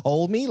this gonna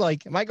hold me?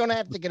 Like, am I gonna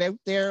have to get out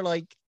there?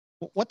 Like,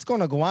 what's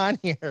gonna go on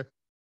here?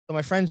 So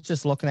my friend's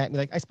just looking at me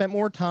like I spent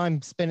more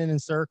time spinning in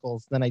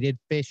circles than I did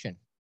fishing.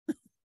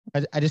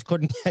 I just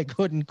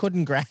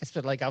couldn't grasp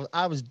it. Like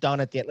I was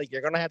done at the end. Like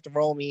you're gonna have to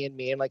roll me in,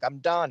 man. Like I'm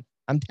done.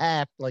 I'm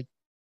tapped. Like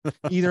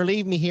either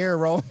leave me here or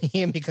roll me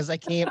in because I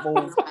can't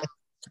move.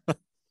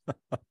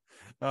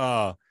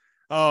 The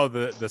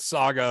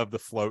saga of the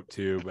float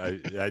tube.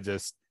 I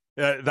just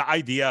the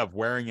idea of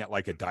wearing it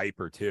like a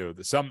diaper too.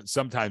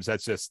 Sometimes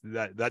that's just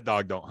that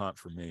dog don't hunt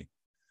for me.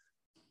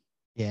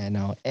 Yeah,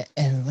 no.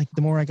 And like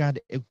the more I got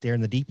out there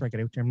and the deeper I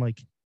got out there, I'm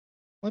like,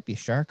 might be a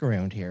shark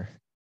around here.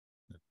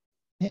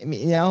 I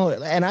mean,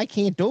 and I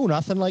can't do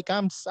nothing. Like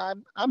I'm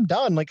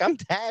done. Like I'm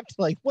tapped.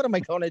 Like what am I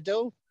gonna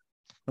do?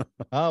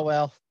 Oh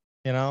well,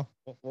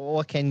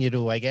 what can you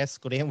do? I guess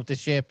go down with the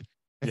ship.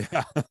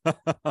 Yeah.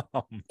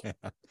 Oh man,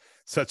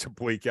 such a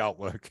bleak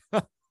outlook.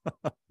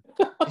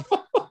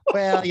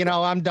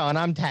 Well, I'm done.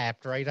 I'm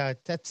tapped. Right.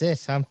 That's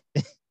it. When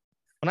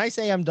I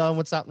say I'm done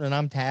with something and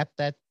I'm tapped,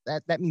 that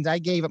means I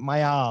gave it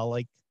my all.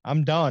 Like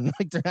I'm done.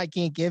 Like I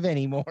can't give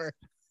anymore.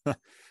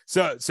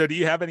 So do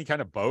you have any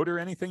kind of boat or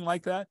anything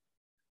like that?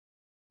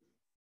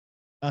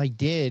 I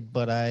did,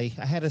 but I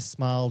had a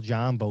small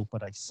John boat,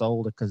 but I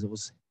sold it because it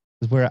was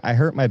where I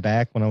hurt my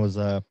back when I was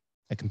a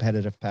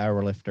competitive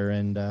power lifter,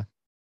 and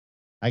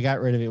I got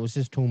rid of it. It was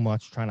just too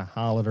much trying to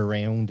haul it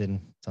around, and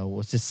so it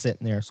was just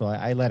sitting there. So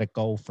I let it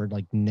go for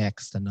like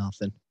next to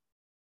nothing.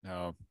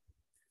 No,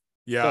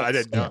 yeah, I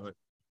didn't know.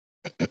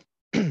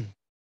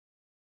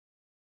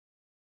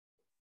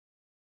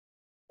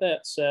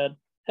 That said,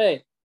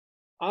 hey,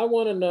 I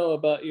want to know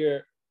about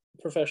your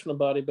professional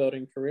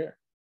bodybuilding career.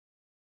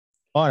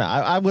 Oh no,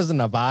 I wasn't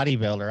a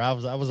bodybuilder. I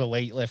was a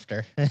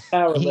weightlifter.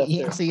 Power lifter.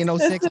 You see,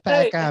 six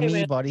pack on me,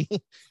 man. buddy.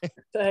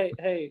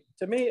 hey,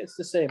 to me it's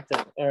the same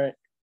thing. All right,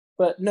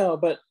 but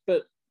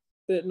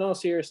in all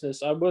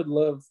seriousness, I would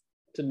love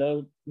to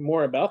know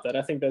more about that.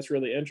 I think that's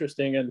really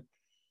interesting, and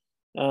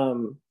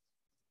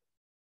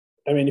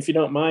I mean, if you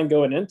don't mind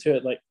going into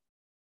it, like,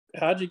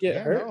 how'd you get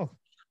hurt? No.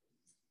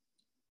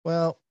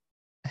 Well,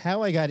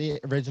 how I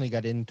originally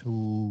got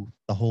into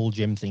the whole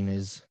gym thing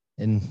is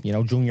in,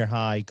 junior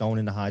high, going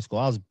into high school,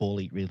 I was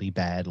bullied really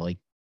bad. Like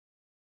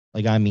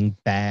I mean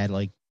bad.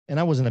 Like and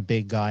I wasn't a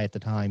big guy at the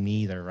time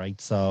either, right?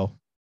 So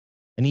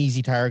an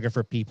easy target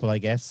for people, I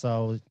guess.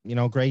 So,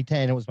 grade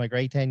 10, it was my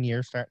grade 10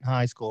 year starting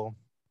high school.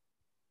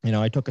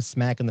 I took a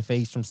smack in the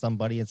face from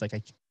somebody. It's like,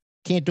 I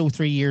can't do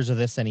 3 years of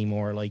this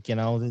anymore. Like,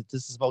 this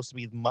is supposed to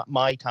be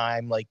my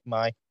time. Like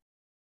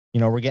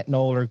we're getting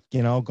older,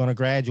 going to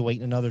graduate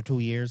in another 2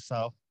 years.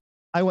 So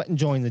I went and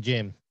joined the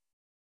gym.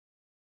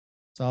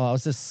 So I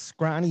was this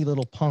scrawny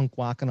little punk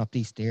walking up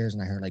these stairs,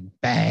 and I heard like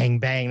bang,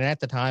 bang. And at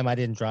the time I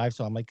didn't drive.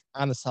 So I'm like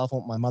on the cell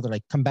phone with my mother,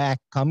 like, come back,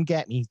 come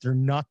get me. They're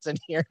nuts in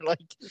here.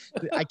 Like,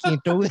 I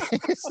can't do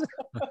this.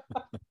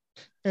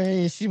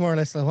 And she more or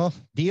less said, well,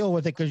 deal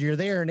with it because you're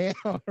there now,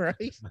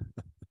 right?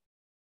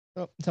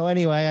 So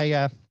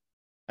anyway,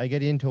 I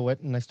get into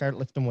it and I start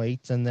lifting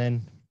weights, and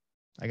then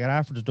I got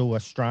offered to do a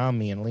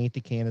strongman,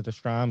 Atlantic Canada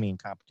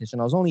strongman competition.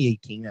 I was only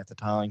 18 at the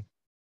time.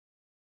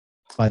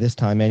 By this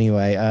time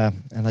anyway,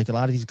 and like a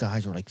lot of these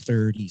guys were like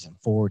 30s and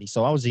 40s.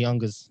 So I was the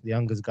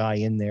youngest guy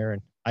in there,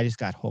 and I just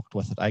got hooked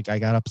with it. I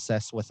got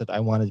obsessed with it. I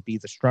wanted to be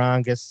the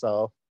strongest.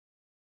 So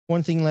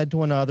one thing led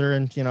to another,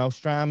 and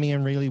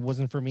strongman really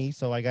wasn't for me.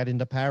 So I got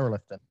into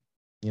powerlifting.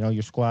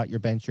 Your squat, your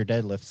bench, your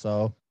deadlift.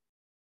 So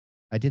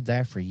I did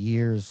that for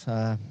years.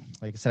 Like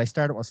I said, I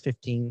started when I was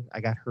 15.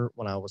 I got hurt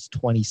when I was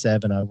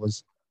 27.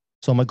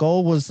 So my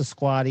goal was to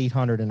squat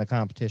 800 in a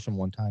competition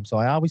one time. So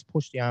I always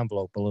pushed the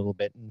envelope a little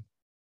bit, and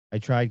I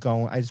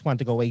just wanted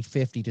to go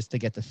 850 just to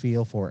get the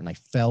feel for it, and I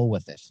fell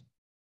with it.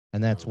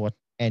 And that's what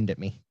ended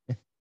me.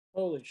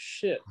 Holy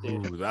shit,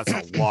 dude. Ooh, that's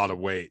a lot of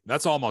weight.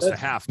 That's almost a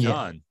half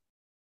ton.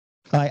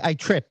 Yeah. I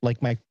tripped,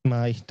 like my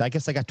I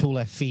guess I got 2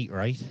 left feet,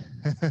 right?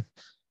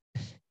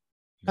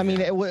 I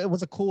mean, it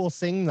was a cool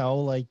thing though.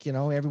 Like,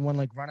 everyone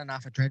like running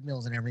off of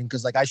treadmills and everything.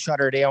 Cause like I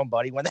shut her down,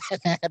 buddy. When that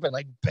happened,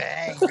 like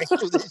bang, right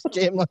through this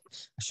gym, like,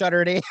 shut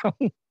her down.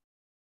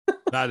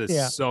 That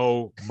is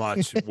so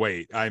much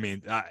weight. I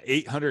mean,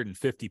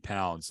 850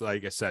 pounds.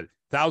 Like I said,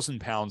 1,000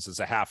 pounds is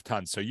a half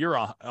ton. So you're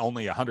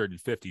only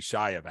 150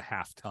 shy of a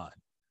half ton.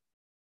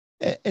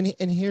 And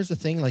here's the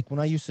thing. Like when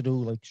I used to do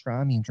like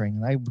strongman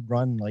training, I would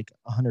run like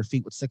 100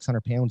 feet with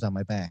 600 pounds on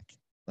my back,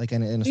 like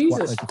in a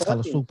squat, like it's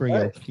called a super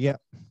yoke. Yeah.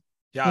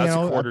 Yeah, that's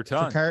a quarter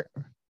ton.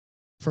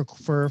 For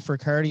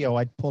cardio,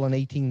 I'd pull an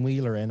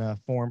 18-wheeler in a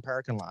foreign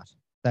parking lot.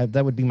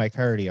 That would be my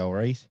cardio,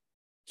 right?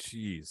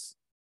 Jeez.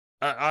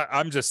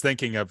 I'm just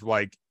thinking of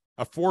like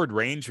a Ford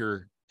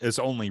Ranger is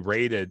only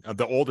rated,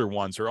 the older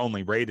ones are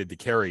only rated to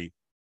carry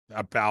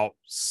about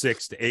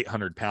 600 to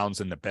 800 pounds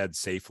in the bed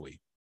safely.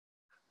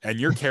 And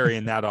you're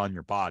carrying that on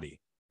your body.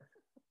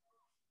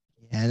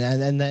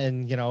 And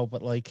then,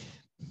 but like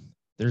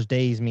there's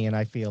days me and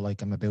I feel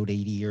like I'm about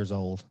 80 years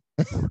old.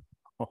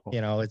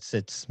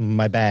 It's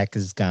my back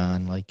is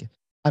gone. Like,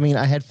 I mean,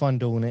 I had fun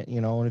doing it,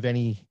 and if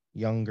any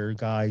younger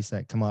guys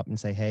that come up and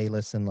say, hey,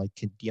 listen, like,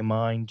 do you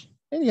mind?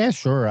 And yeah,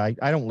 sure. I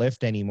don't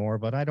lift anymore,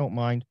 but I don't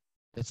mind.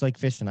 It's like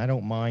fishing. I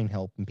don't mind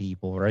helping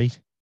people, right?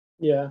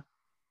 Yeah.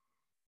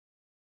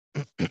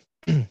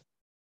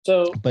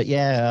 So, but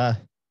yeah,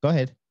 go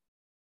ahead.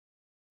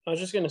 I was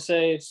just gonna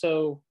say,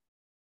 so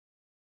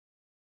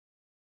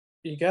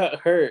you got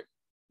hurt,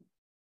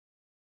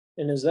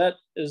 and is that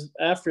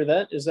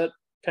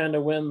kind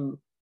of when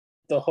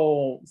the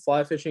whole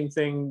fly fishing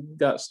thing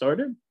got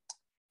started?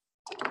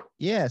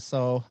 Yeah,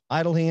 so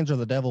idle hands are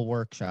the devil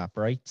workshop,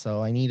 right?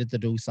 So I needed to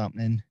do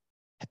something.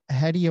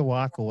 How do you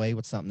walk away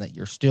with something that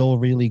you're still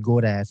really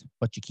good at,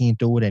 but you can't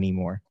do it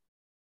anymore?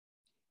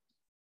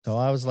 So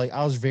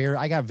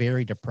I got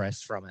very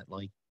depressed from it.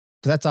 Like,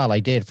 'cause that's all I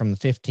did from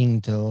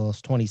 15 till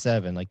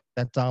 27. Like,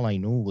 that's all I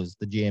knew was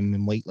the gym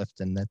and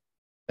weightlifting.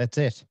 That's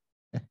it.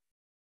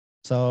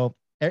 So,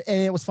 and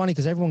it was funny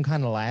because everyone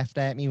kind of laughed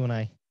at me when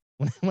I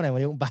went out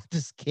and bought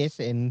this kit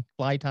and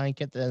fly tying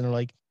kit, and they're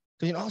like,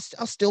 I was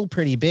still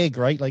pretty big,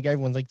 right? Like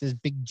everyone's like this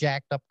big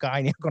jacked up guy,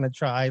 and you're gonna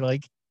try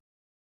like,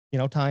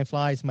 tying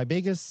flies. My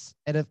biggest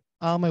out of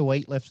all my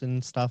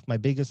weightlifting stuff, my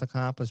biggest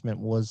accomplishment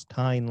was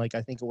tying, like,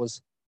 I think it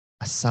was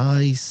a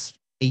size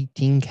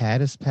 18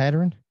 caddis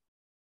pattern.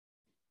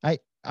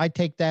 I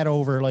take that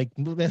over like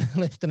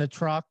lifting a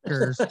truck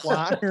or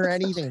squat or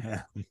anything.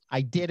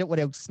 I did it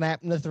without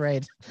snapping the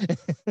thread.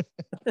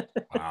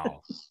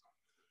 Wow.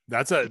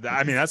 That's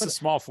a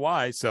small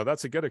fly, so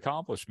that's a good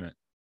accomplishment.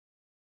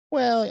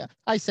 Well,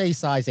 I say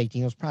size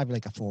 18. It was probably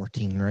like a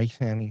 14, right?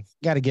 I mean,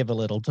 got to give a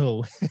little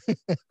too.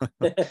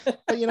 But,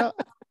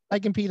 I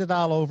competed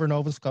all over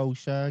Nova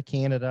Scotia,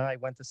 Canada. I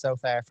went to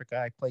South Africa.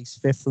 I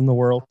placed 5th in the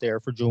world there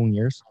for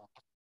juniors.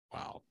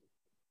 Wow.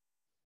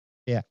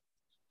 Yeah.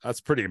 That's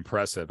pretty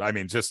impressive. I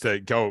mean, just to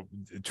go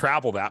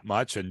travel that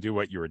much and do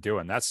what you were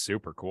doing, that's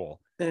super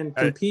cool. And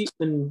compete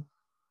in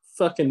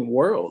fucking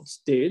worlds,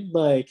 dude.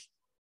 Like,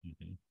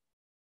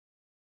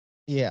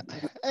 yeah.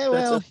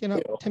 Well,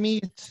 to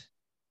me,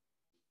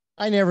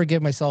 I never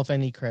give myself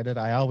any credit.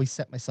 I always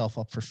set myself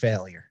up for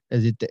failure.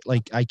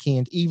 Like, I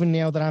can't, even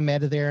now that I'm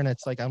out of there and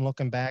it's like I'm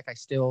looking back, I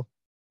still,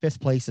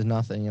 5th place is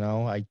nothing,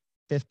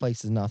 5th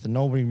place is nothing.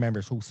 Nobody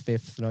remembers who's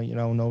 5th.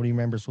 Nobody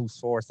remembers who's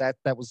 4th.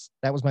 That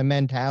was my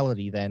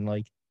mentality then.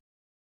 Like,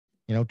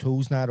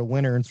 2's not a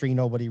winner and 3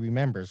 nobody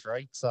remembers,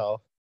 right?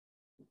 So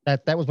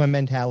That was my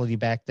mentality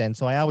back then.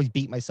 So I always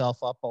beat myself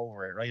up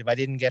over it, right? If I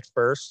didn't get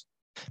first,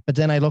 but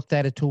then I looked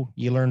at it too.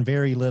 You learn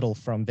very little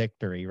from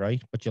victory,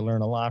 right? But you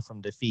learn a lot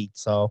from defeat.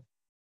 So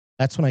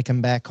that's when I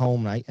come back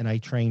home and I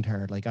trained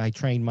hard. Like I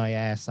trained my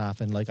ass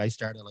off and like I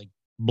started like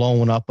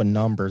blowing up with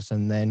numbers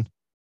and then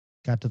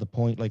got to the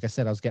point, like I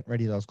said, I was getting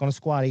ready. I was going to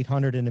squat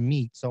 800 in a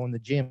meet. So in the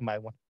gym, I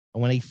went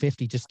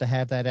 850 just to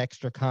have that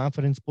extra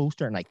confidence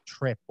booster and I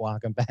tripped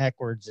walking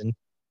backwards and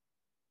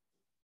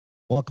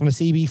welcome to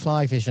CB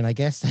fly fishing, I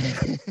guess.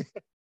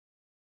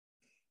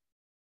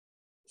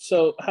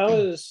 So how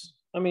is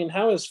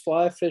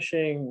fly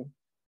fishing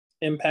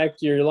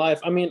impact your life?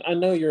 I mean, I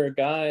know you're a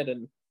guide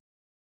and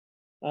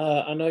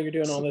I know you're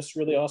doing all this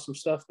really awesome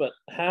stuff, but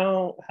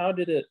how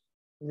did it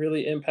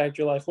really impact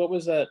your life? What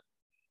was that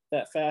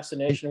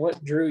fascination?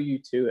 What drew you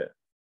to it?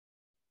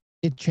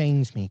 It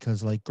changed me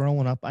because like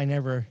growing up, I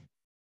never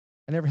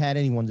had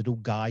anyone to do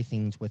guy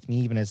things with me,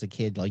 even as a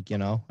kid. Like, you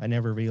know, I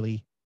never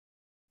really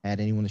had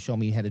anyone to show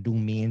me how to do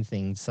mean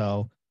things.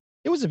 So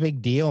it was a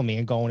big deal,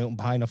 man, going out and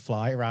buying a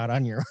fly rod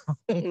on your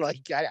own.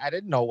 Like I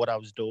didn't know what I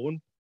was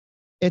doing.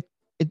 It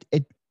it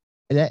it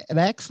it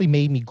actually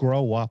made me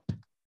grow up.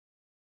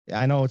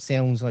 I know it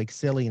sounds like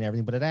silly and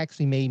everything, but it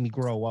actually made me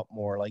grow up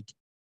more, like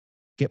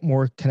get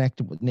more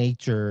connected with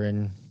nature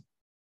and,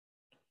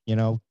 you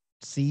know,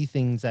 see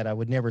things that I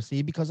would never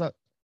see because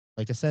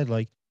like I said,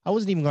 like I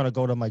wasn't even going to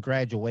go to my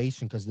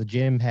graduation because the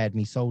gym had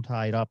me so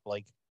tied up.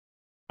 Like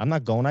I'm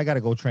not going. I got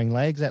to go train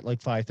legs at like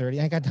 5:30.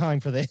 I ain't got time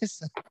for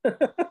this.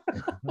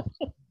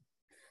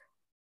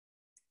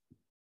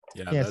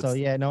 Yeah, Yeah. So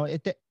yeah, no,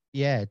 it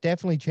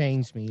definitely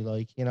changed me.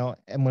 Like, you know,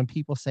 and when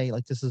people say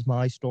like, this is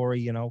my story,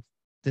 you know,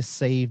 this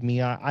saved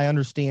me. I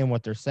understand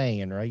what they're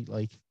saying, right?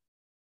 Like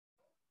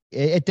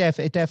it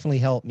definitely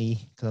helped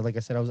me. Cause like I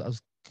said, I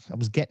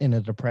was getting in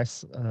a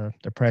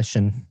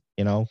depression,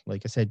 you know,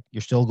 like I said,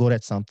 you're still good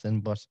at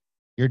something, but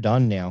you're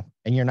done now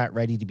and you're not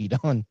ready to be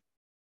done.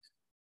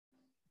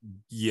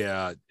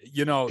 yeah,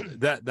 you know,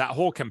 that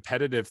whole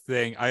competitive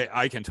thing,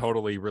 I can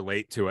totally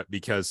relate to it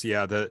because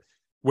yeah, the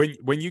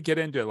when you get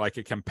into like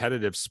a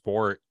competitive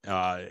sport,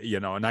 you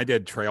know, and I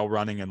did trail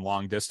running and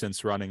long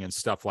distance running and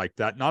stuff like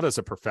that, not as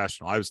a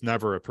professional. I was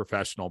never a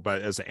professional,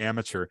 but as an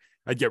amateur,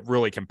 I'd get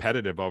really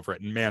competitive over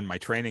it. And man, my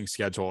training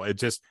schedule,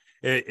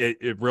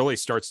 it really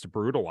starts to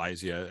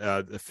brutalize you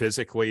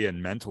physically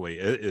and mentally.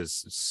 It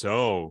is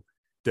so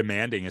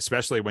demanding,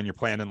 especially when you're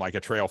planning like a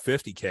trail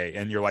 50K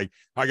and you're like,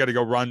 I got to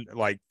go run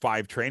like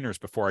 5 trainers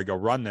before I go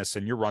run this.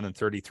 And you're running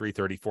 33,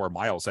 34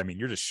 miles. I mean,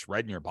 you're just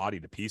shredding your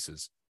body to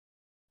pieces.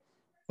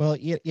 Well,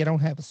 you don't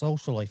have a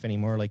social life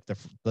anymore. Like the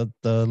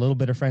little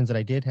bit of friends that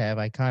I did have,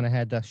 I kind of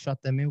had to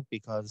shut them out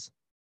because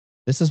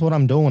this is what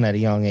I'm doing at a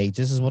young age.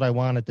 This is what I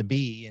wanted to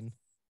be. And,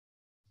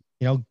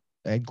 you know,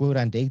 I'd go out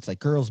on dates. Like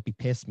girls be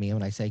pissed me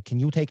when I say, can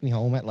you take me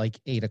home at like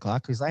 8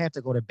 o'clock? Cause I have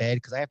to go to bed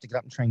because I have to get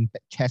up and train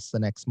chest the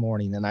next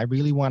morning. And I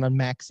really want to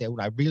max out.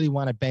 I really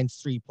want to bench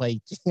 3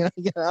 plates, you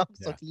know?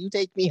 So Yeah. can you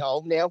take me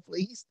home now,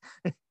 please?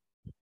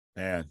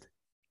 And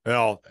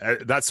well,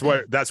 that's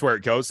where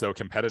it goes though.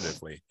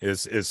 Competitively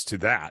is to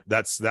that.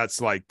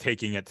 That's like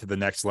taking it to the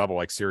next level,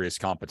 like serious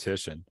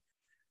competition.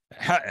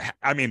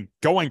 I mean,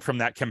 going from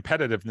that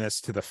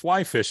competitiveness to the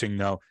fly fishing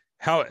though,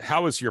 how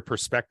has your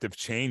perspective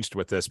changed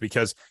with this?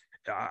 Because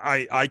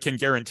I can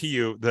guarantee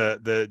you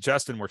the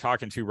Justin we're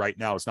talking to right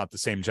now is not the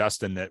same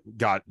Justin that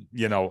got,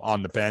 you know,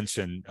 on the bench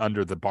and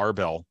under the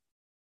barbell.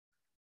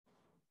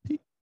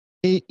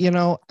 You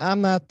know, I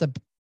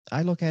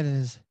look at it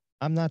as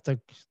I'm not the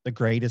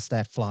greatest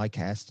at fly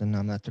casting.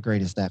 I'm not the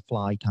greatest at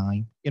fly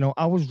tying. You know,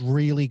 I was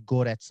really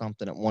good at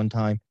something at one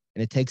time,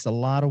 and it takes a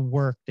lot of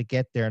work to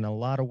get there and a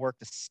lot of work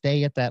to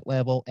stay at that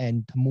level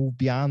and to move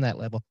beyond that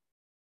level.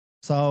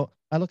 So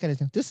I look at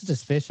it, this is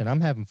just fishing.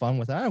 I'm having fun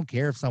with it. I don't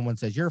care if someone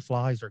says your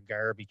flies are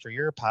garbage or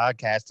your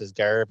podcast is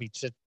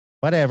garbage.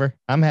 Whatever.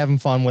 I'm having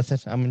fun with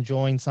it. I'm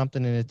enjoying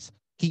something and it's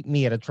keeping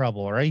me out of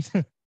trouble, right?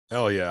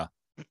 Hell yeah.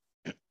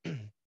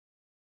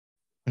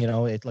 You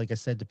know, it like I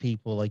said to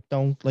people, like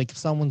don't like if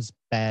someone's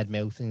bad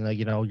mouthing, like,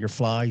 you know, your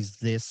flies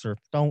this or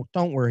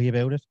don't worry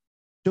about it.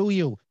 Do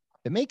you?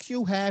 If it makes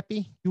you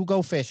happy, you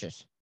go fish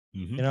it.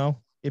 Mm-hmm. You know,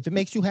 if it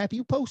makes you happy,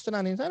 you post it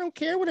on it. I don't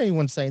care what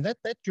anyone's saying. That's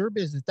your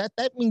business.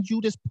 That means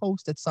you just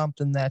posted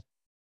something that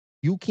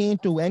you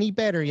can't do any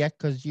better yet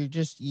because you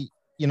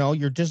know,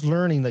 you're just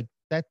learning. Like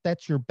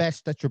that's your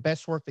best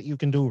work that you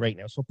can do right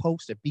now. So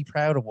post it. Be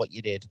proud of what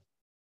you did.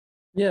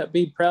 Yeah,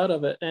 be proud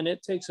of it. And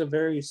it takes a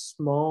very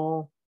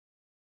small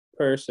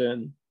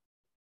person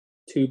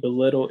to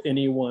belittle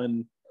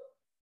anyone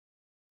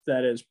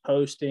that is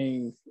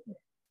posting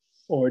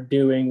or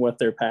doing what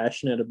they're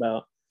passionate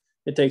about.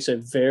 It takes a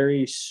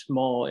very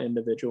small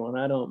individual, and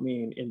I don't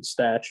mean in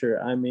stature,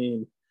 I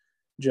mean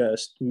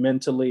just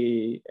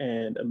mentally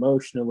and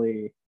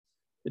emotionally.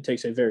 It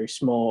takes a very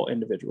small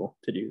individual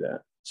to do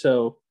that.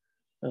 So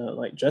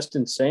like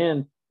Justin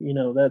saying, you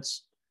know,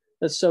 that's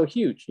so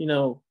huge. You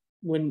know,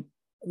 when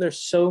there's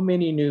so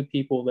many new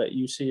people that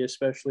you see,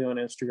 especially on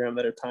Instagram,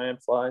 that are tying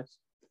flies,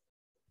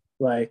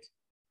 like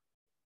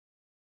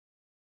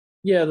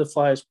Yeah, the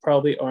flies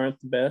probably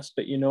aren't the best,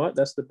 but you know what?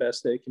 That's the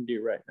best they can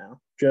do right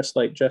now. Just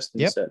like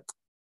Justin Yep. said.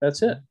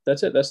 That's it.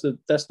 That's it.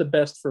 That's the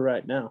best for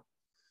right now.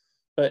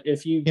 But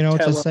if you You know, it's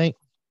tell the them, same.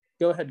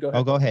 go ahead, go Oh,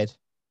 ahead. go ahead.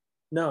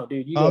 No,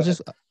 dude, you I go was ahead.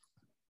 just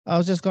I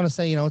was just gonna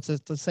say, you know, it's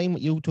the same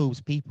with YouTube's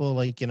people,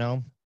 like, you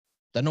know,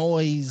 the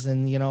noise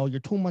and, you know, you're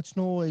too much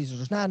noise, or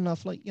there's not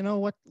enough, like, you know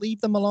what,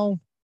 leave them alone.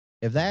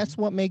 If that's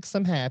what makes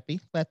them happy,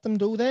 let them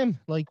do them.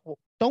 Like,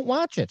 don't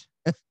watch it.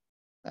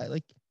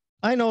 Like,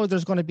 I know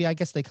there's going to be, I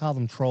guess they call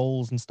them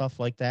trolls and stuff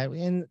like that.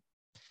 And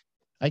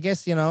I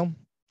guess, you know,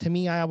 to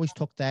me, I always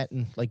took that,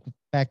 and like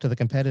back to the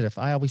competitive,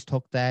 I always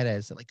took that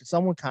as like if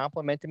someone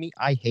complimented me,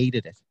 I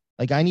hated it.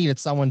 Like I needed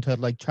someone to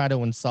like try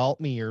to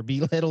insult me or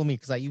belittle me,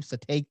 because I used to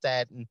take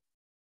that, and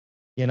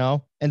you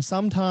know, and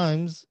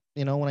sometimes,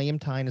 you know, when I am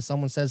tying, if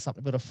someone says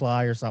something about a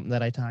fly or something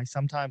that I tie,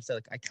 sometimes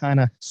like I kind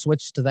of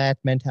switch to that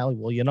mentality.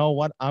 Well, you know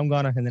what, I'm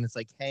gonna, and then it's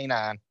like, hang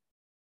on,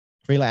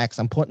 relax,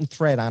 I'm putting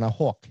thread on a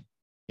hook.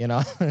 You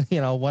know,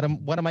 you know, what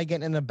am I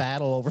getting in a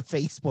battle over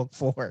Facebook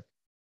for?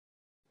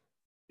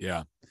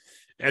 Yeah.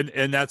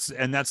 And that's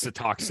the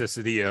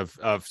toxicity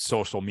of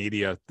social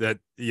media that,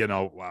 you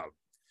know,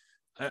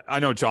 I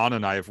know John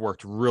and I have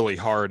worked really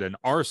hard in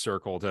our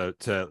circle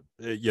to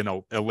you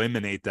know,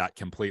 eliminate that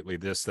completely,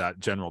 that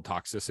general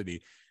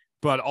toxicity,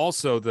 but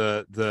also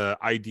the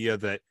idea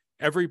that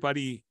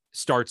everybody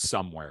starts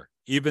somewhere.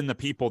 Even the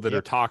people that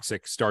are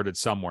toxic started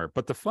somewhere.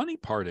 But the funny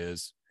part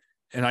is,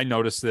 and I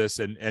noticed this,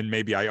 and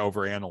maybe I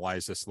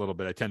overanalyze this a little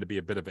bit. I tend to be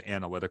a bit of an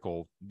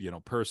analytical, you know,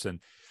 person.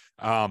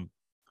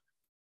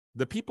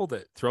 The people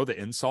that throw the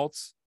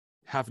insults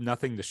have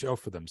nothing to show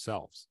for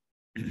themselves.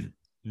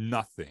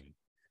 Nothing.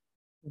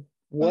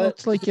 Well,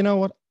 it's like, you know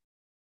what?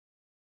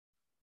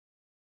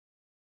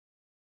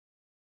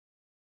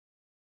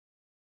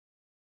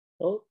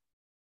 Oh,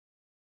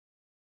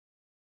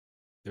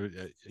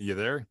 You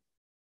there?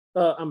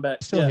 I'm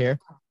back. Still here.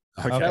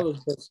 Okay.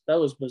 That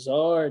was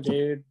bizarre,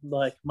 dude.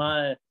 Like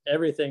my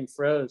everything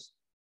froze.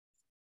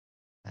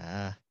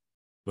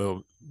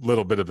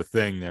 Little bit of a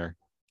thing there.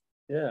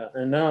 Yeah,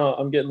 and now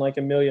I'm getting like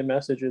a million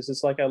messages.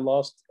 It's like I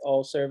lost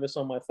all service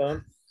on my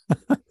phone.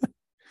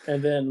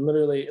 And then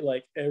literally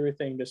like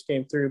everything just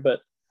came through. But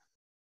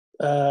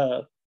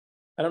I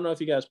don't know if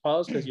you guys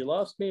paused because you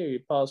lost me, or you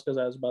paused because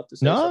I was about to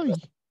say something.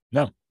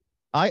 No.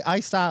 I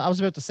stopped. I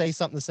was about to say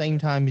something the same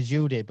time as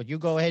you did, but you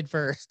go ahead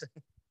first.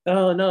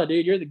 Oh no,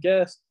 dude, you're the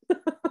guest.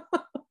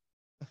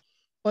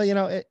 Well, you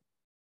know,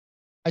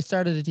 I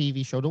started a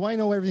TV show. Do I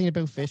know everything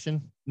about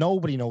fishing?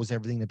 Nobody knows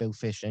everything about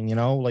fishing. You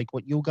know, like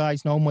what you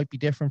guys know might be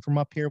different from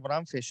up here, what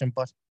I'm fishing.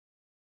 But,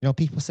 you know,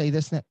 people say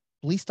this and that.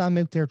 At least I'm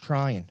out there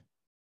trying.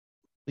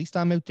 At least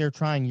I'm out there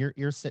trying.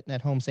 You're sitting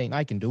at home saying,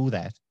 I can do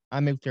that.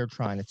 I'm out there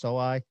trying it. So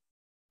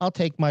I'll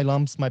take my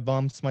lumps, my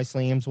bumps, my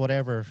slams,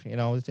 whatever. You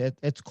know,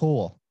 it's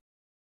cool.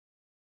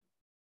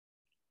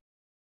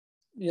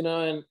 You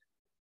know, and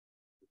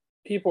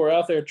people are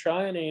out there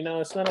trying, and you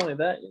know, it's not only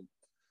that.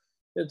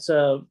 It's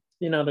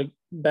you know, to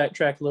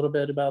backtrack a little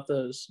bit about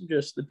those,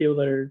 just the people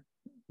that are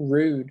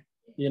rude.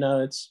 You know,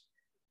 it's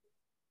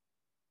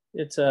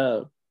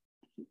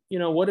you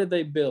know, what did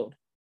they build?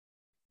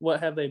 What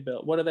have they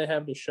built? What do they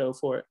have to show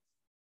for it?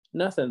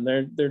 Nothing.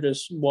 They're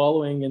just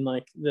wallowing in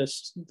like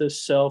this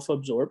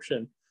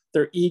self-absorption.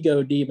 They're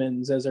ego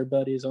demons, as our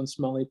buddies on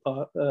Smalley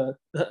Talk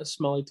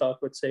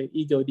would say,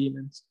 ego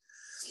demons.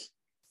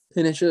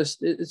 And it's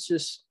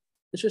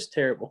just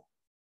terrible.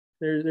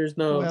 There's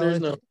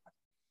no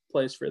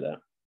place for that.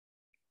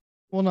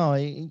 Well, no,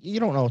 you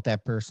don't know what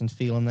that person's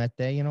feeling that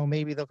day. You know,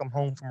 maybe they'll come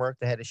home from work,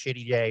 they had a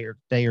shitty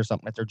day or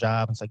something at their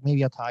job. It's like,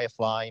 maybe I'll tie a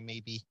fly,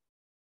 maybe,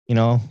 you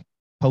know,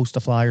 post a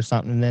fly or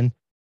something. And then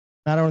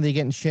not only are they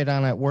getting shit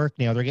on at work,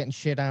 you know, they're getting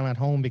shit on at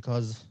home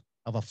because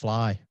of a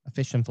fly, a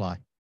fishing fly.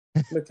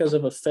 Because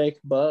of a fake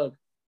bug.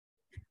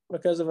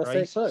 Because of a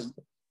Right? fake bug.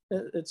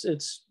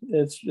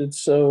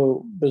 It's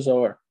so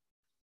bizarre.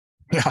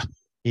 Yeah.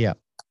 Yeah.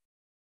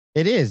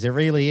 It is. It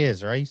really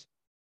is, right?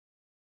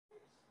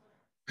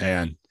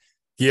 And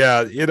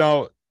yeah, you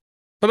know,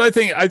 but I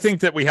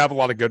think that we have a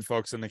lot of good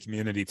folks in the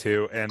community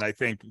too. And I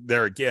think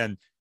there again,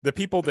 the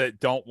people that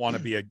don't want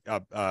to be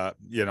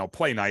you know,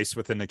 play nice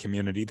within the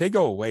community, they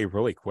go away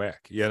really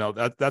quick. You know,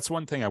 that's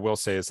one thing I will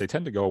say is they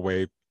tend to go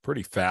away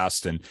pretty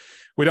fast, and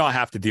we don't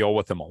have to deal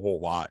with them a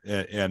whole lot.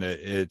 And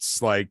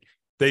it's like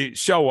they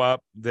show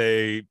up,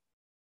 they,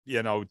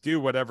 you know, do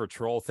whatever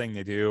troll thing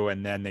they do,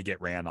 and then they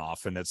get ran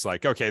off, and it's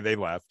like, okay, they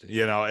left.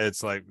 You know,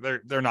 it's like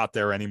they're not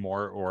there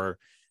anymore, or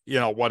you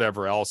know,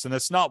 whatever else. And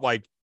it's not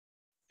like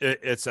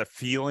it's a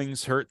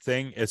feelings hurt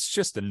thing. It's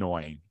just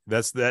annoying.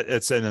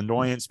 It's an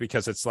annoyance,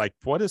 because it's like,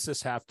 what does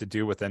this have to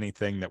do with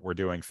anything that we're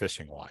doing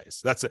fishing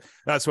wise?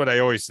 That's what I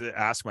always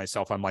ask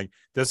myself. I'm like,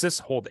 does this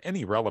hold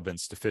any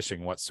relevance to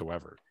fishing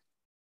whatsoever?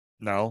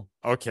 No.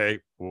 Okay.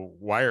 Well,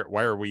 why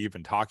are we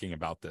even talking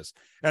about this?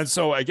 And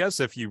so I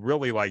guess if you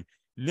really like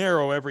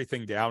narrow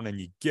everything down and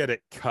you get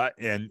it cut,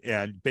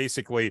 and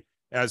basically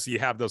as you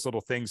have those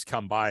little things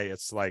come by,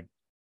 it's like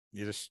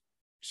you just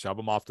shove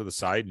them off to the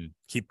side and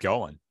keep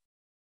going.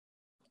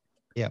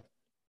 Yeah.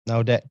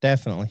 No,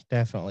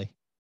 definitely.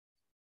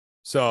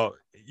 So,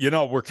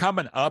 we're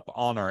coming up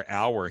on our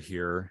hour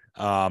here.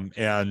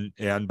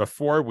 And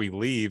before we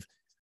leave,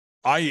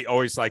 I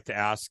always like to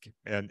ask,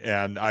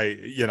 and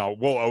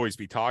we'll always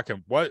be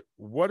talking. What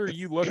are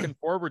you looking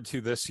forward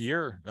to this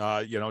year?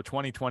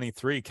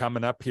 2023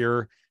 coming up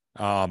here.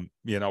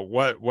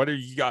 What are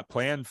you got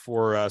planned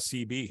for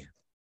CB?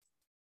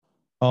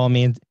 Oh, I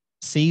mean,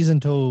 season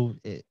 2,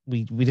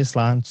 we just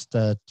launched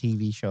the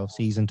TV show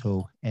season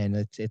 2,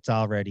 and it's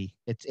already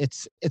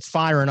it's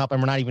firing up, and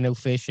we're not even out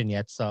fishing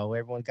yet, so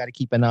everyone's got to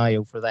keep an eye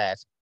out for that.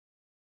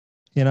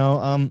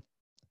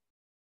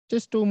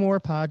 Just do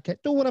more podcast,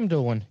 do what I'm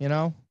doing,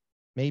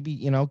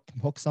 maybe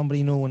hook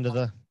somebody new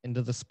into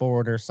the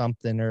sport or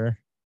something, or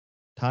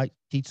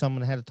teach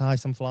someone how to tie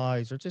some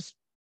flies, or just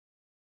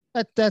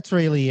that's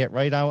really it,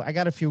 right? I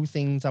got a few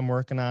things I'm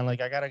working on, like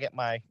I got to get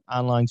my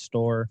online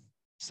store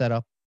set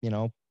up,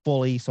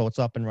 fully, so it's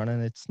up and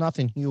running. It's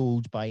nothing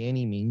huge by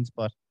any means,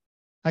 but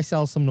I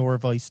sell some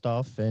Norvite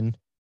stuff and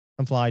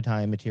some fly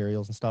tying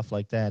materials and stuff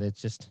like that. It's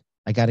just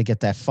I got to get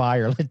that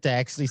fire lit to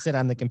actually sit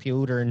on the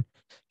computer and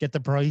get the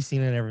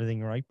pricing and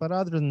everything right. But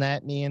other than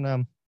that,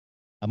 I'm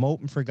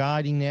open for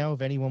guiding now.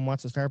 If anyone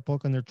wants to start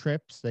booking their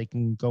trips, they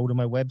can go to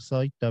my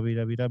website,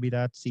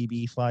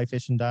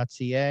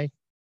 www.cbflyfishing.ca.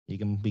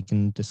 We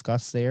can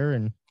discuss there,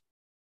 and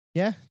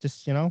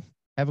just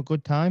have a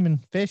good time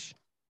and fish.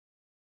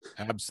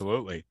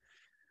 Absolutely.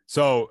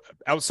 So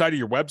outside of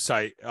your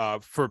website,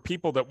 for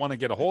people that want to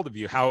get a hold of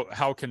you,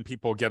 how can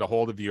people get a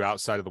hold of you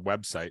outside of the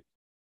website?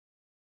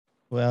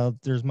 Well,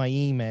 there's my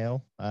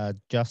email,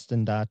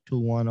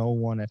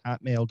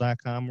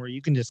 justin.2101@hotmail.com, where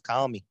you can just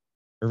call me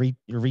or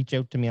reach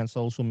out to me on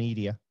social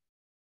media.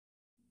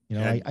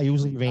 I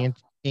usually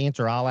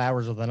answer all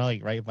hours of the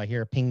night, right? If I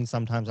hear a ping,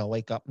 sometimes I'll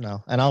wake up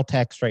now and I'll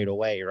text right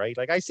away, right?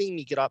 Like I seen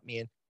me get up,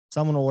 man.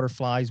 Someone ordered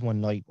flies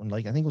one night when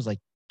I think it was like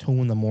 2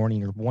 a.m.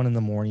 or 1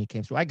 a.m. It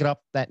came through. I got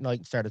up that night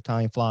and started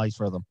tying flies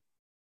for them,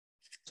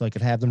 so I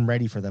could have them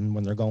ready for them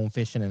when they're going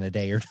fishing in a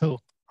day or two.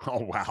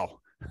 Oh, wow.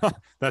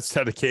 That's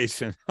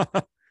dedication.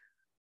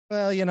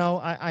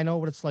 Well, I know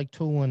what it's like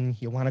too when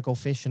you want to go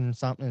fishing and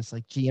something. It's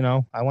like, gee,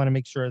 I want to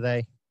make sure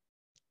they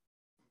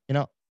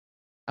got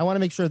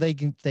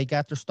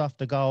their stuff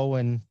to go,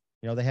 and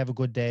they have a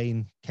good day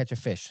and catch a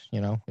fish.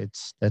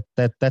 It's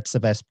that's the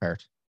best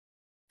part.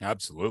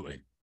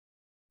 Absolutely.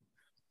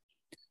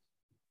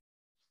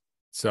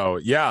 So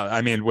yeah,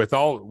 I mean, with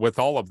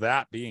all of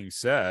that being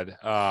said,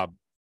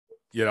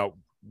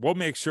 we'll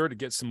make sure to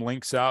get some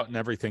links out and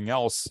everything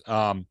else.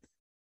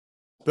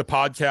 The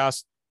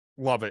podcast,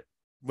 love it.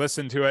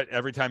 Listen to it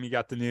every time you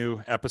got the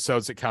new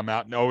episodes that come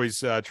out, and always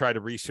try to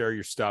reshare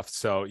your stuff.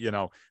 So,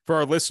 for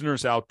our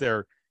listeners out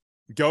there,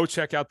 go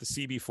check out the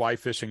CB Fly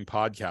Fishing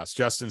podcast.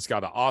 Justin's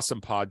got an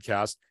awesome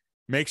podcast.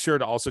 Make sure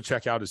to also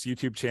check out his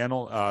YouTube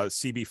channel,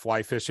 CB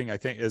Fly Fishing. I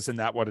think, isn't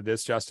that what it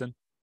is, Justin?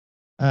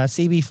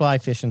 CB Fly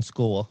Fishing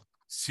School.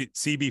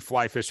 CB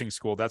Fly Fishing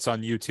School. That's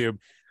on YouTube.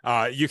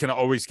 You can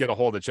always get a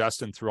hold of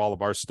Justin through all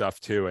of our stuff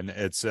too, and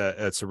it's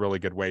a really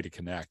good way to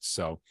connect.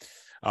 So,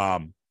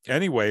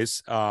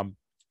 anyways,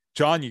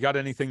 John, you got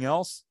anything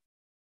else?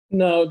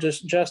 No,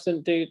 just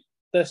Justin, dude,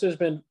 this has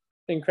been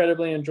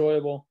incredibly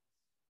enjoyable.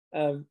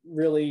 I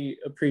really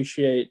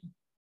appreciate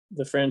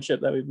the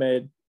friendship that we've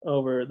made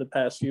over the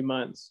past few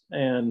months,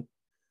 and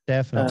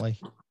definitely,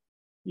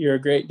 you're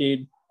a great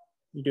dude.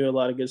 You do a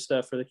lot of good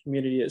stuff for the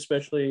community,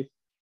 especially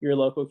your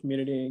local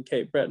community in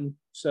Cape Breton.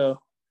 So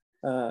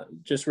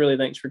just really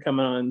thanks for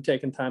coming on and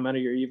taking time out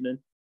of your evening.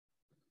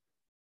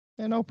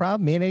 Yeah, no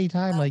problem, man.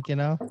 Anytime. I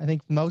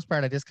think for the most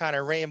part I just kind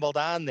of rambled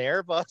on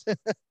there, but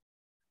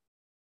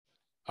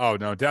Oh,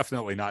 no,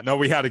 definitely not. No,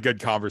 we had a good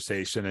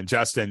conversation. And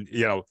Justin,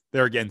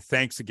 there again,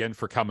 thanks again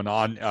for coming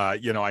on.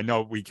 I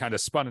know we kind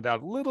of spun it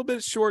out a little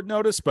bit short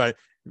notice, but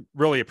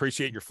really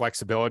appreciate your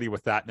flexibility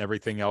with that and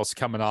everything else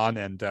coming on.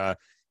 And,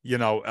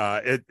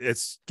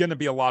 it's going to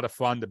be a lot of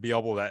fun to be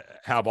able to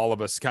have all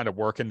of us kind of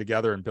working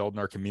together and building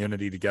our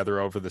community together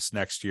over this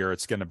next year.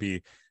 It's going to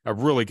be a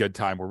really good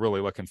time. We're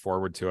really looking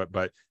forward to it,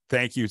 but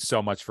thank you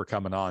so much for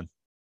coming on.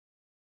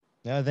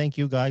 Yeah, thank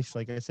you guys.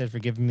 Like I said, for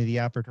giving me the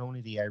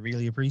opportunity. I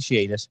really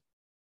appreciate it.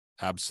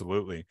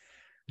 Absolutely.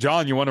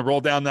 John, you want to roll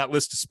down that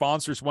list of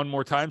sponsors one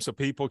more time so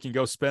people can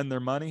go spend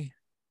their money?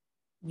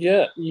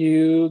 Yeah,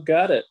 you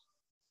got it.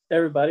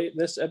 Everybody,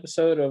 this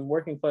episode of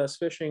Working Class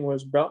Fishing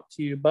was brought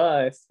to you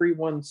by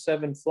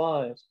 317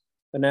 Flies,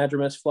 the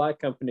Anadromous Fly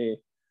Company.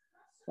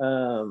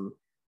 I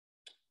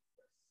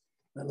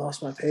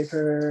lost my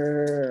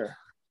paper.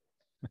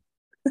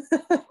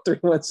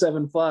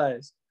 317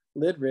 Flies,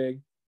 Lid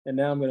Rig, and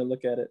now I'm going to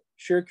look at it.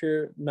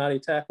 SureCure, Naughty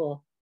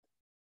Tackle,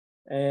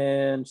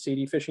 and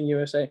CD Fishing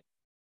USA.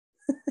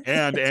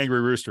 And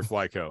Angry Rooster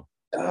Fly Co.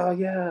 Oh,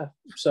 yeah.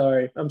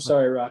 I'm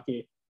sorry,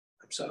 Rocky.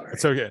 Sorry.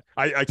 It's okay.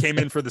 I came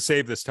in for the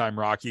save this time,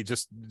 Rocky.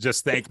 Just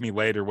thank me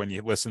later when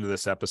you listen to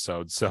this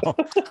episode. So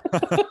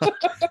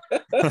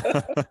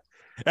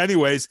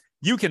anyways,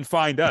 you can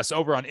find us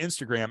over on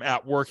Instagram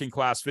at Working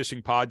Class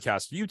Fishing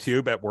Podcast,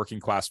 YouTube at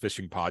Working Class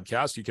Fishing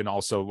Podcast. You can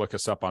also look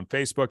us up on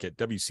Facebook at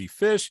WC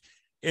Fish.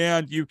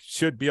 And you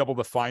should be able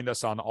to find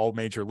us on all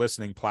major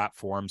listening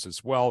platforms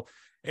as well.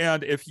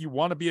 And if you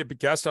want to be a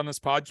guest on this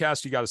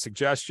podcast, you got a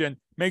suggestion,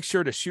 make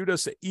sure to shoot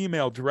us an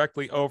email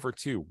directly over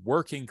to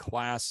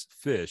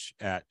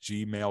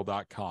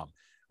workingclassfish@gmail.com.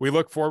 We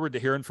look forward to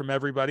hearing from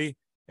everybody.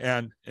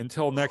 And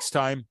until next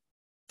time,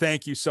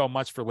 thank you so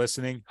much for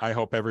listening. I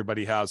hope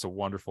everybody has a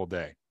wonderful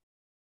day.